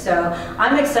anyway. So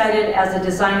I'm excited as a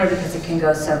designer because it can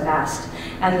go so fast.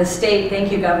 And the state,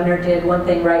 thank you Governor, did one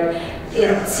thing right.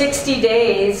 In 60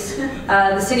 days,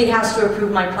 the city has to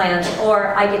approve my plans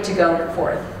or I get to go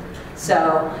forth.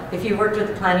 So if you've worked with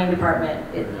the planning department,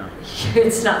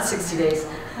 it's not 60 days.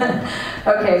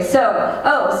 Okay,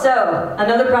 so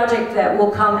another project that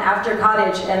will come after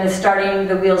Cottage and is starting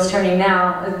the wheels turning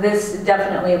now, this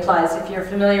definitely applies. If you're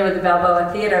familiar with the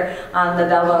Balboa Theater on the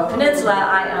Balboa Peninsula,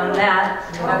 I own that.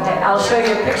 Okay, I'll show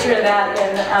you a picture of that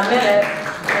in a minute.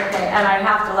 Okay, and I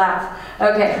have to laugh.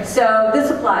 Okay, so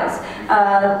this applies.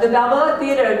 The Balboa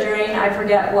Theater during, I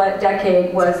forget what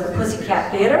decade, was the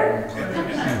Pussycat Theater.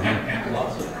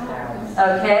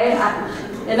 Okay,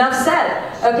 enough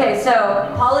said. Okay, so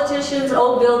politicians,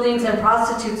 old buildings, and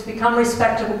prostitutes become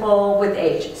respectable with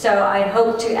age. So I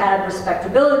hope to add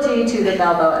respectability to the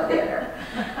Balboa Theater.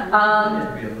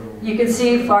 You can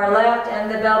see far left,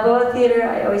 and the Balboa Theater,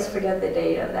 I always forget the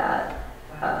date of that.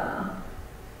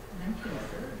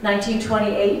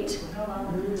 1928.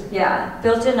 Yeah,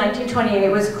 built in 1928,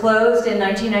 was closed in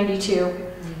 1992.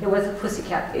 It was a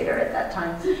Pussycat Theater at that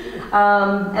time.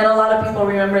 And a lot of people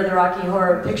remember the Rocky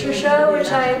Horror Picture Show,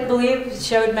 which I believe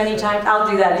showed many times. I'll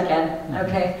do that again,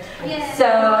 okay? So,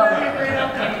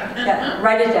 yeah,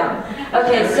 write it down.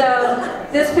 Okay, so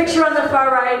this picture on the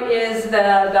far right is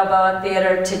the Balboa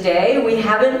Theater today. We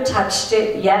haven't touched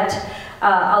it yet.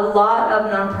 A lot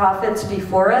of nonprofits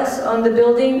before us owned the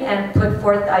building and put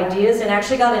forth ideas and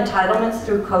actually got entitlements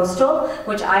through Coastal,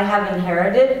 which I have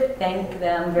inherited. Thank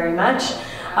them very much.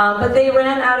 But they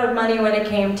ran out of money when it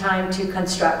came time to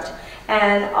construct.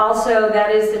 And also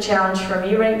that is the challenge for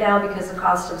me right now because the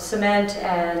cost of cement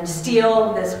and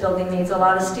steel, this building needs a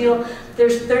lot of steel.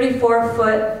 There's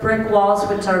 34-foot brick walls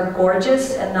which are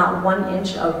gorgeous and not 1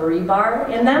 inch of rebar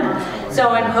in them. So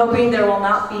I'm hoping there will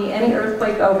not be any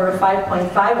earthquake over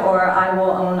 5.5 or I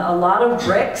will own a lot of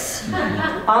bricks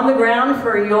on the ground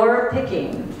for your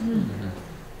picking.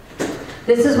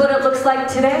 This is what it looks like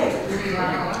today.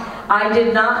 I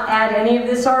did not add any of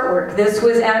this artwork. This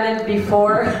was added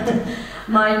before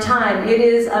my time. It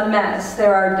is a mess.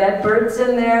 There are dead birds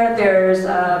in there. There's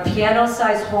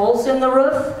piano-sized holes in the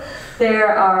roof.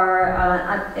 There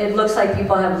are, it looks like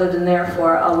people have lived in there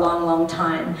for a long, long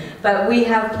time. But we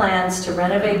have plans to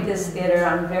renovate this theater.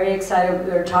 I'm very excited.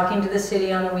 We're talking to the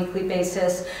city on a weekly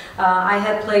basis. I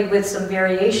had played with some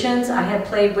variations. I had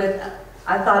played with,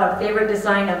 I thought a favorite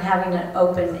design of having an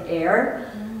open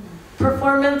air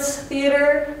performance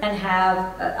theater and have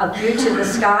a view to the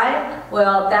sky.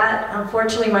 Well, that,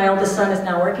 unfortunately, my oldest son is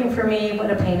now working for me. What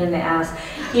a pain in the ass.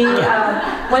 He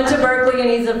went to Berkeley and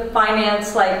he's a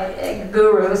finance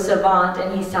guru, savant,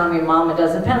 and he's telling me, Mama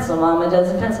doesn't pencil, Mama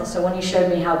doesn't pencil. So when he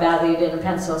showed me how badly he didn't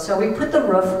pencil, so we put the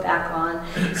roof back on.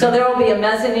 So there will be a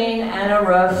mezzanine and a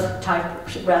roof type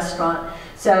restaurant.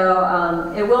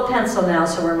 So it will pencil now,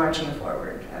 so we're marching forward.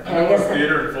 Okay, I guess a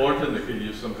theater in Fullerton that could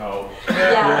use some help.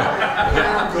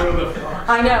 Yeah. Go to the front.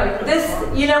 I know.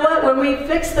 This, you know what, when we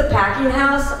fixed the packing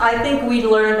house, I think we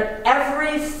learned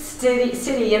every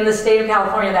city in the state of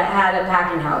California that had a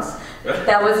packing house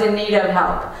that was in need of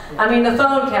help. I mean, the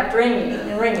phone kept ringing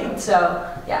and ringing, so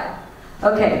yeah.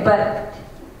 Okay,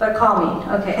 but call me,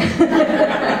 okay.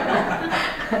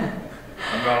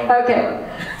 Okay.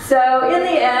 So in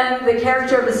the end, the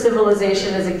character of a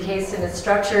civilization is encased in its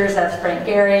structures. That's Frank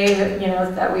Gehry, you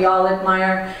know, that we all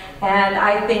admire. And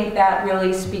I think that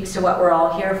really speaks to what we're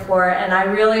all here for. And I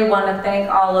really want to thank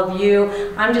all of you.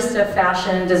 I'm just a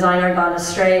fashion designer gone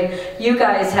astray. You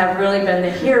guys have really been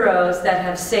the heroes that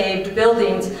have saved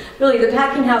buildings. Really, the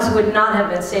packing house would not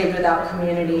have been saved without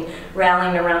community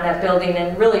rallying around that building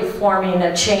and really forming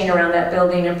a chain around that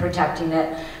building and protecting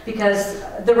it. Because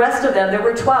the rest of them, there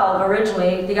were 12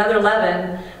 originally, the other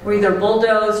 11 were either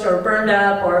bulldozed or burned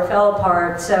up or fell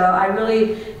apart. So I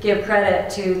really give credit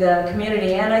to the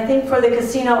community. And I think for the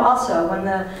casino also,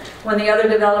 when the other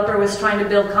developer was trying to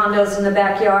build condos in the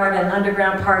backyard and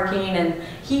underground parking, and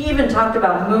he even talked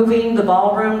about moving the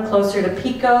ballroom closer to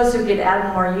Pico so we could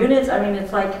add more units. I mean,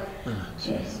 it's like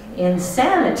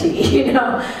insanity, you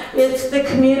know. It's the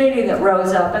community that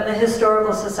rose up, and the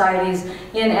historical societies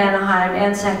in Anaheim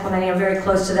and San Clemente. I'm very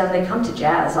close to them. They come to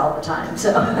jazz all the time,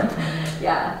 so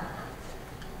yeah.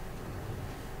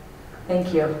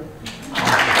 Thank you.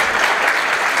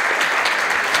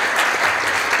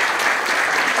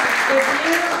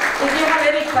 If you have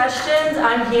any questions,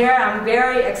 I'm here. I'm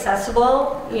very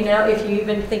accessible. You know, if you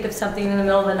even think of something in the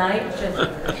middle of the night, just,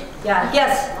 yeah.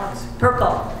 Yes,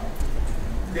 purple.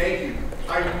 Thank you.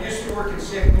 I used to work in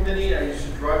San Clemente. I used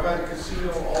to drive by the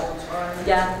casino all the time.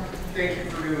 Yeah. Thank you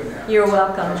for doing that. You're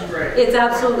welcome. That's great. It's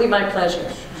absolutely my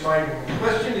pleasure. My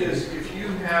question is, if you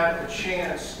had a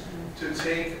chance to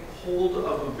take hold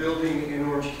of a building in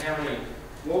Orange County,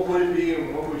 what would it be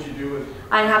and what would you do with it?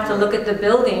 I'd have to look at the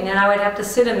building, and I would have to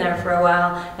sit in there for a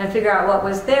while and figure out what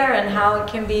was there and how it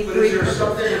can be But is there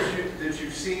something that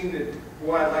you've seen that,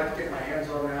 boy, I'd like to get my hands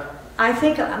on that? I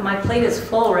think my plate is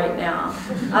full right now.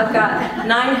 I've got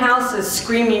 9 houses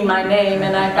screaming my name,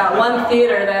 and I've got 1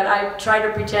 theater that I try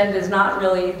to pretend is not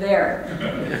really there.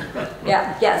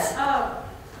 Yeah, yes?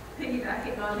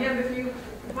 Piggybacking on him,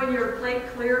 when your plate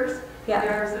clears, yeah.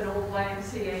 There's an old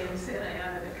YMCA in Santa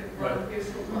Ana that could run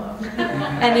musical love.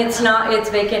 And it's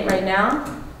vacant right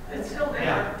now? it's still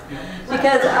there.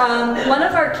 Because one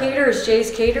of our caterers,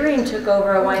 Jay's Catering, took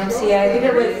over a YMCA. I think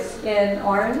it was in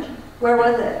Orange. Where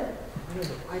was it?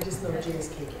 I just know Jay's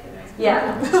Cake.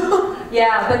 Yeah.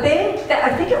 Yeah, but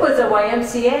I think it was a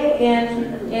YMCA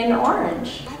in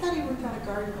Orange. I thought he worked out of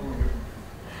Garden Grove.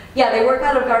 Yeah, they work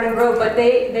out of Garden Grove, but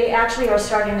they actually are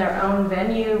starting their own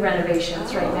venue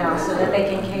renovations right now so that they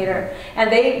can cater.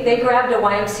 And they grabbed a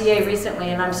YMCA recently,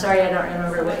 and I'm sorry I don't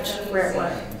remember where it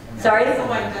was. Sorry?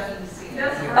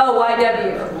 Oh,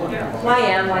 YW.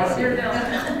 YM.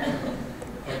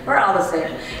 We're all the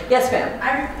same. Yes, ma'am.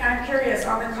 I'm curious,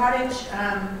 on the cottage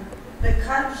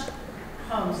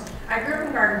homes, I grew up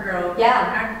in Garden Grove.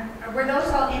 Yeah. Were those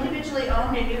all individually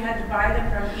owned and you had to buy them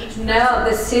from each person? No,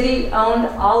 the city owned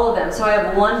all of them. So I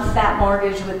have one fat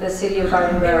mortgage with the city of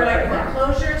Garden They Grove were like right now.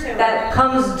 foreclosures? That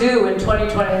comes due in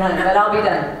 2029, but I'll be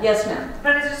done. Yes, ma'am.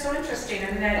 But it's just so interesting.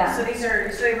 I mean, Yeah. so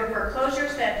they were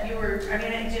foreclosures that you were, I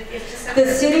mean, it's just something.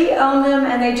 The city owned them,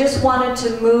 and they just wanted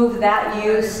to move that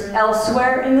use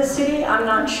elsewhere in the city. I'm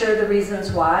not sure the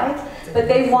reasons why, but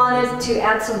they wanted to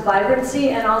add some vibrancy.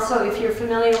 And also, if you're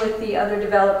familiar with the other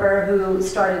developer who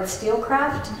started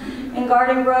Steelcraft in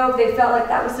Garden Grove, they felt like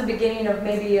that was the beginning of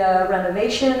maybe a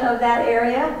renovation of that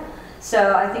area.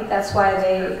 So I think that's why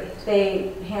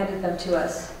they handed them to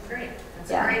us. Great. That's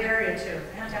Yeah. a great area too.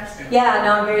 Fantastic. Yeah,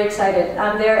 no, I'm very excited.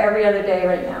 I'm there every other day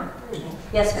right now.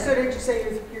 Yes, ma'am. So did you say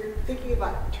you're thinking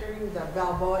about turning the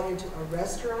Balboa into a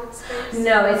restaurant space?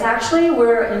 No, it's actually,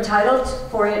 we're entitled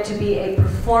for it to be a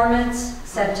performance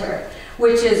center,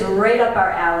 which is right up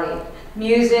our alley.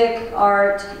 Music,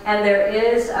 art, and there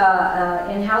is an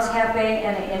in-house cafe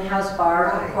and an in-house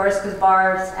bar, of course, because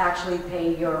bars actually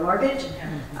pay your mortgage.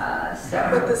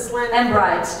 But the slanted And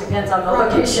brides, depends on the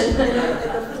Right. location.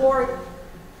 And the floor,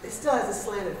 it still has a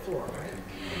slanted floor, right?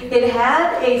 It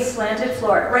had a slanted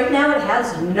floor. Right now it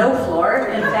has no floor.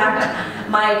 In fact,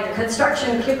 my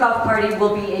construction kickoff party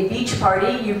will be a beach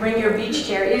party. You bring your beach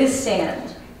chair. It is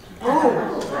sand. Oh.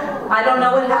 I don't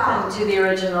know what happened to the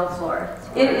original floor.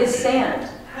 It is sand.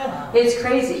 It's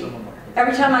crazy.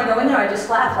 Every time I go in there, I just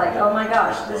laugh like, oh my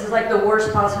gosh, this is like the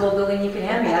worst possible building you can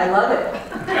hand me. I love it.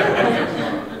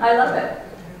 I love it.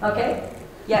 Okay?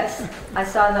 Yes. I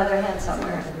saw another hand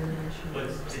somewhere.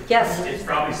 Yes. It's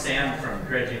probably sand from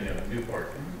dredging of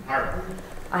Newport Harbor.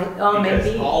 Oh, Because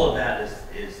maybe. all of that is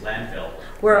landfill.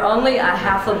 We're only a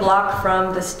half a block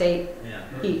from the state Yeah.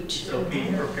 each. So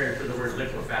be prepared for the word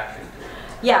liquefaction.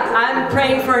 Yeah, I'm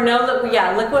praying for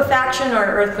liquefaction or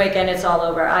earthquake, and it's all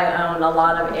over. I own a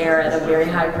lot of air at a very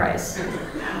high price.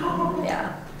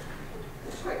 Yeah.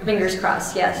 Fingers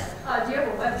crossed, yes. Do you have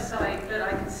a website that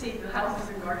I can see the houses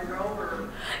in Garden Grove or?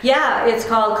 Yeah, it's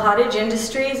called Cottage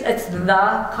Industries. It's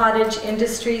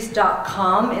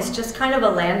thecottageindustries.com. It's just kind of a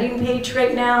landing page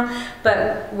right now,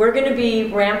 but we're going to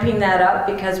be ramping that up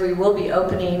because we will be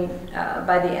opening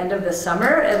by the end of the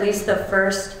summer, at least the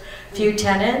first few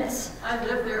tenants. I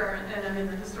live there and I'm in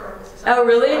the historical society. Oh,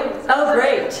 really? Oh,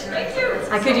 great. Thank you.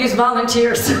 I could use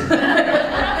volunteers for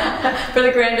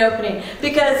the grand opening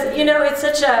because, you know, it's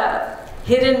such a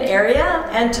hidden area,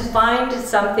 and to find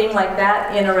something like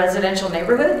that in a residential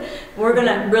neighborhood, we're going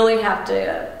to really have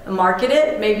to market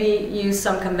it, maybe use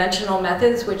some conventional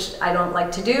methods, which I don't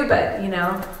like to do, but, you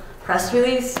know, press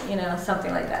release, you know,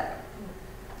 something like that.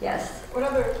 Yes. What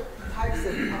other types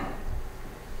of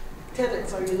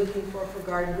tenants are you looking for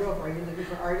Garden Grove? Are you looking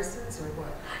for artisans or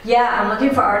what? Yeah, I'm looking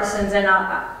for artisans, and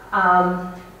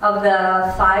of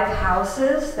the 5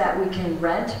 houses that we can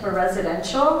rent for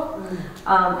residential,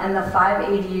 and the 5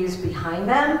 ADUs behind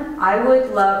them, I would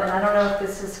love, and I don't know if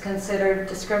this is considered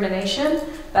discrimination,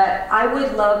 but I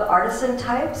would love artisan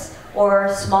types or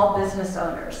small business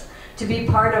owners to be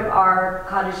part of our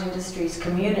Cottage Industries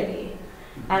community.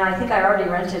 And I think I already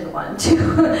rented one to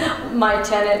my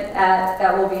tenant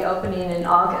that will be opening in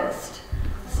August.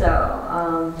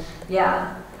 So,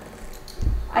 yeah.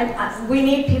 We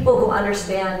need people who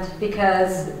understand,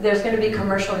 because there's going to be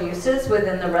commercial uses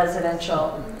within the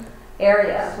residential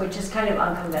area, which is kind of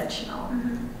unconventional.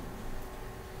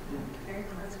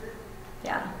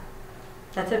 Yeah.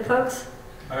 That's it, folks?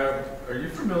 Are you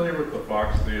familiar with the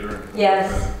Fox Theater?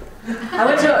 Yes. I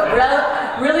went to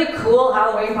a really cool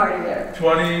Halloween party there.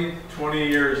 20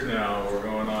 years now we're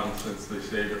going on since they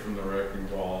saved it from the wrecking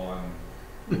ball.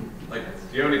 And like,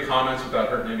 do you have any comments without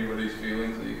hurting anybody's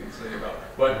feelings that you can say about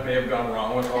what may have gone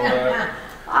wrong with all that?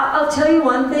 I'll tell you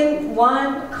one thing.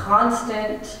 One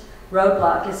constant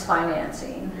roadblock is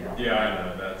financing. Yeah, I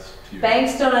know, that's huge.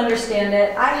 Banks don't understand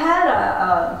it. I had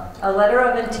a letter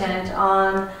of intent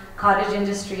on Cottage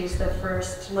Industries, the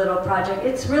first little project.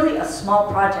 It's really a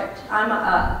small project. I'm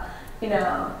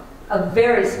a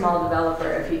very small developer,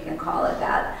 if you can call it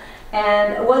that,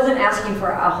 and wasn't asking for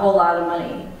a whole lot of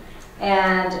money.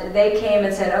 And they came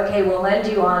and said, okay, we'll lend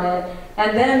you on it.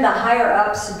 And then the higher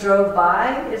ups drove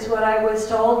by, is what I was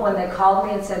told, when they called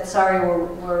me and said, sorry,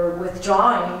 we're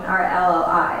withdrawing our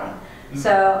LLI.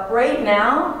 So right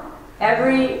now,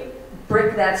 every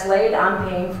brick that's laid, I'm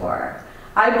paying for.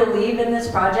 I believe in this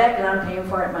project and I'm paying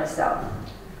for it myself.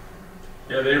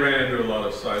 Yeah, they ran into a lot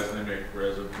of seismic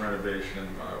renovation.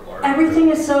 Everything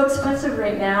is so expensive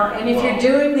right now, and if you're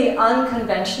doing the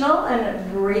unconventional,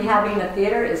 and rehabbing a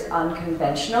theater is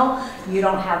unconventional, you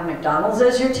don't have McDonald's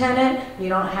as your tenant, you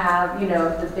don't have, you know,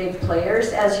 the big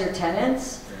players as your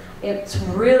tenants. It's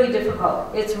really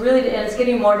difficult. It's really, and it's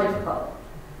getting more difficult.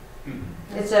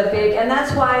 It's a big, and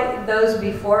that's why those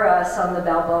before us on the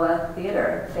Balboa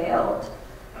Theater failed.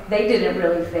 They didn't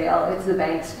really fail, it's the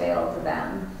banks failed to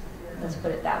them. Let's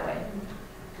put it that way.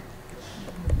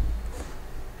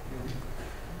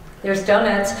 There's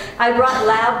donuts. I brought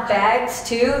lab bags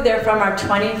too. They're from our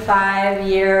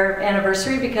 25-year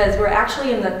anniversary because we're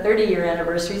actually in the 30-year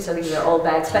anniversary, so these are old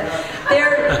bags. But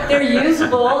they're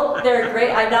usable. They're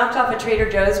great. I knocked off a Trader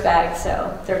Joe's bag,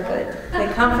 so they're good.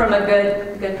 They come from a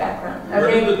good background. Where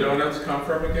do the donuts come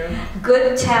from again?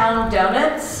 Good Town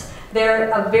Donuts. They're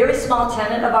a very small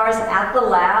tenant of ours at the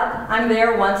lab. I'm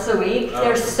there once a week.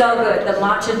 They're so good. The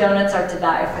matcha donuts are to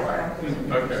die for.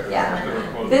 Okay. Yeah.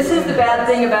 This is the bad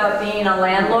thing about being a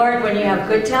landlord when you have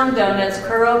Good Town Donuts,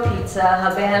 Curro Pizza,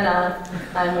 Havana.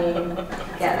 I mean,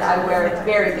 yeah, I wear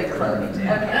very good clothing.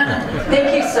 Okay.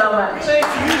 Thank you so much. Thank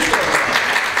you so much.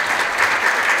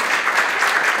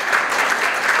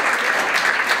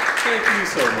 Thank you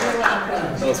so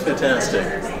much. That was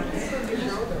fantastic.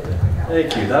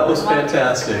 Thank you, that was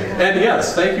fantastic. And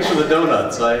yes, thank you for the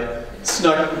donuts. I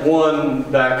snuck one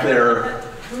back there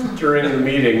during the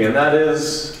meeting, and that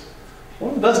is one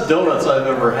of the best donuts I've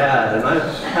ever had, and I've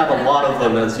had a lot of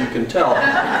them, as you can tell.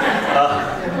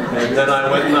 And then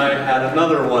I went and I had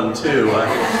another one too.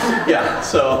 Yeah,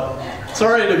 so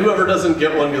sorry to whoever doesn't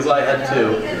get one, because I had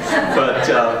two. But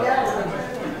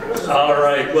all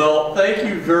right, well, thank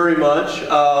you very much.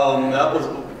 That was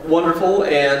wonderful,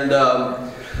 and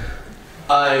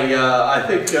I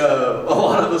think a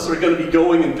lot of us are going to be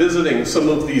going and visiting some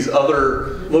of these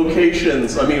other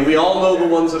locations. I mean, we all know the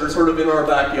ones that are sort of in our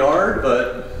backyard,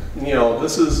 but you know,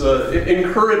 this is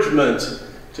encouragement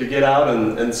to get out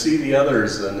and see the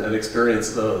others and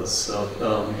experience those.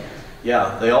 So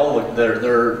yeah, they all look, they're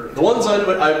the ones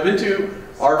I've been to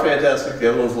are fantastic. The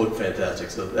other ones look fantastic.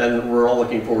 So, and we're all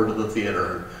looking forward to the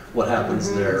theater and what happens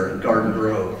there and Garden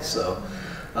Grove, so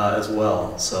as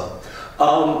well. So.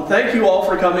 Thank you all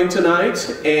for coming tonight,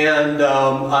 and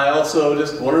I also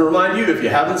just want to remind you, if you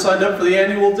haven't signed up for the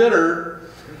annual dinner,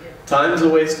 time's a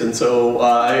wasting. So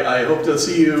I hope to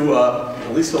see you,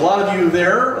 at least a lot of you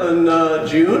there in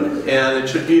June, and it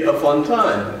should be a fun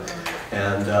time.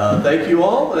 And thank you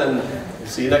all, and we'll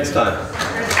see you next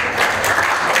time.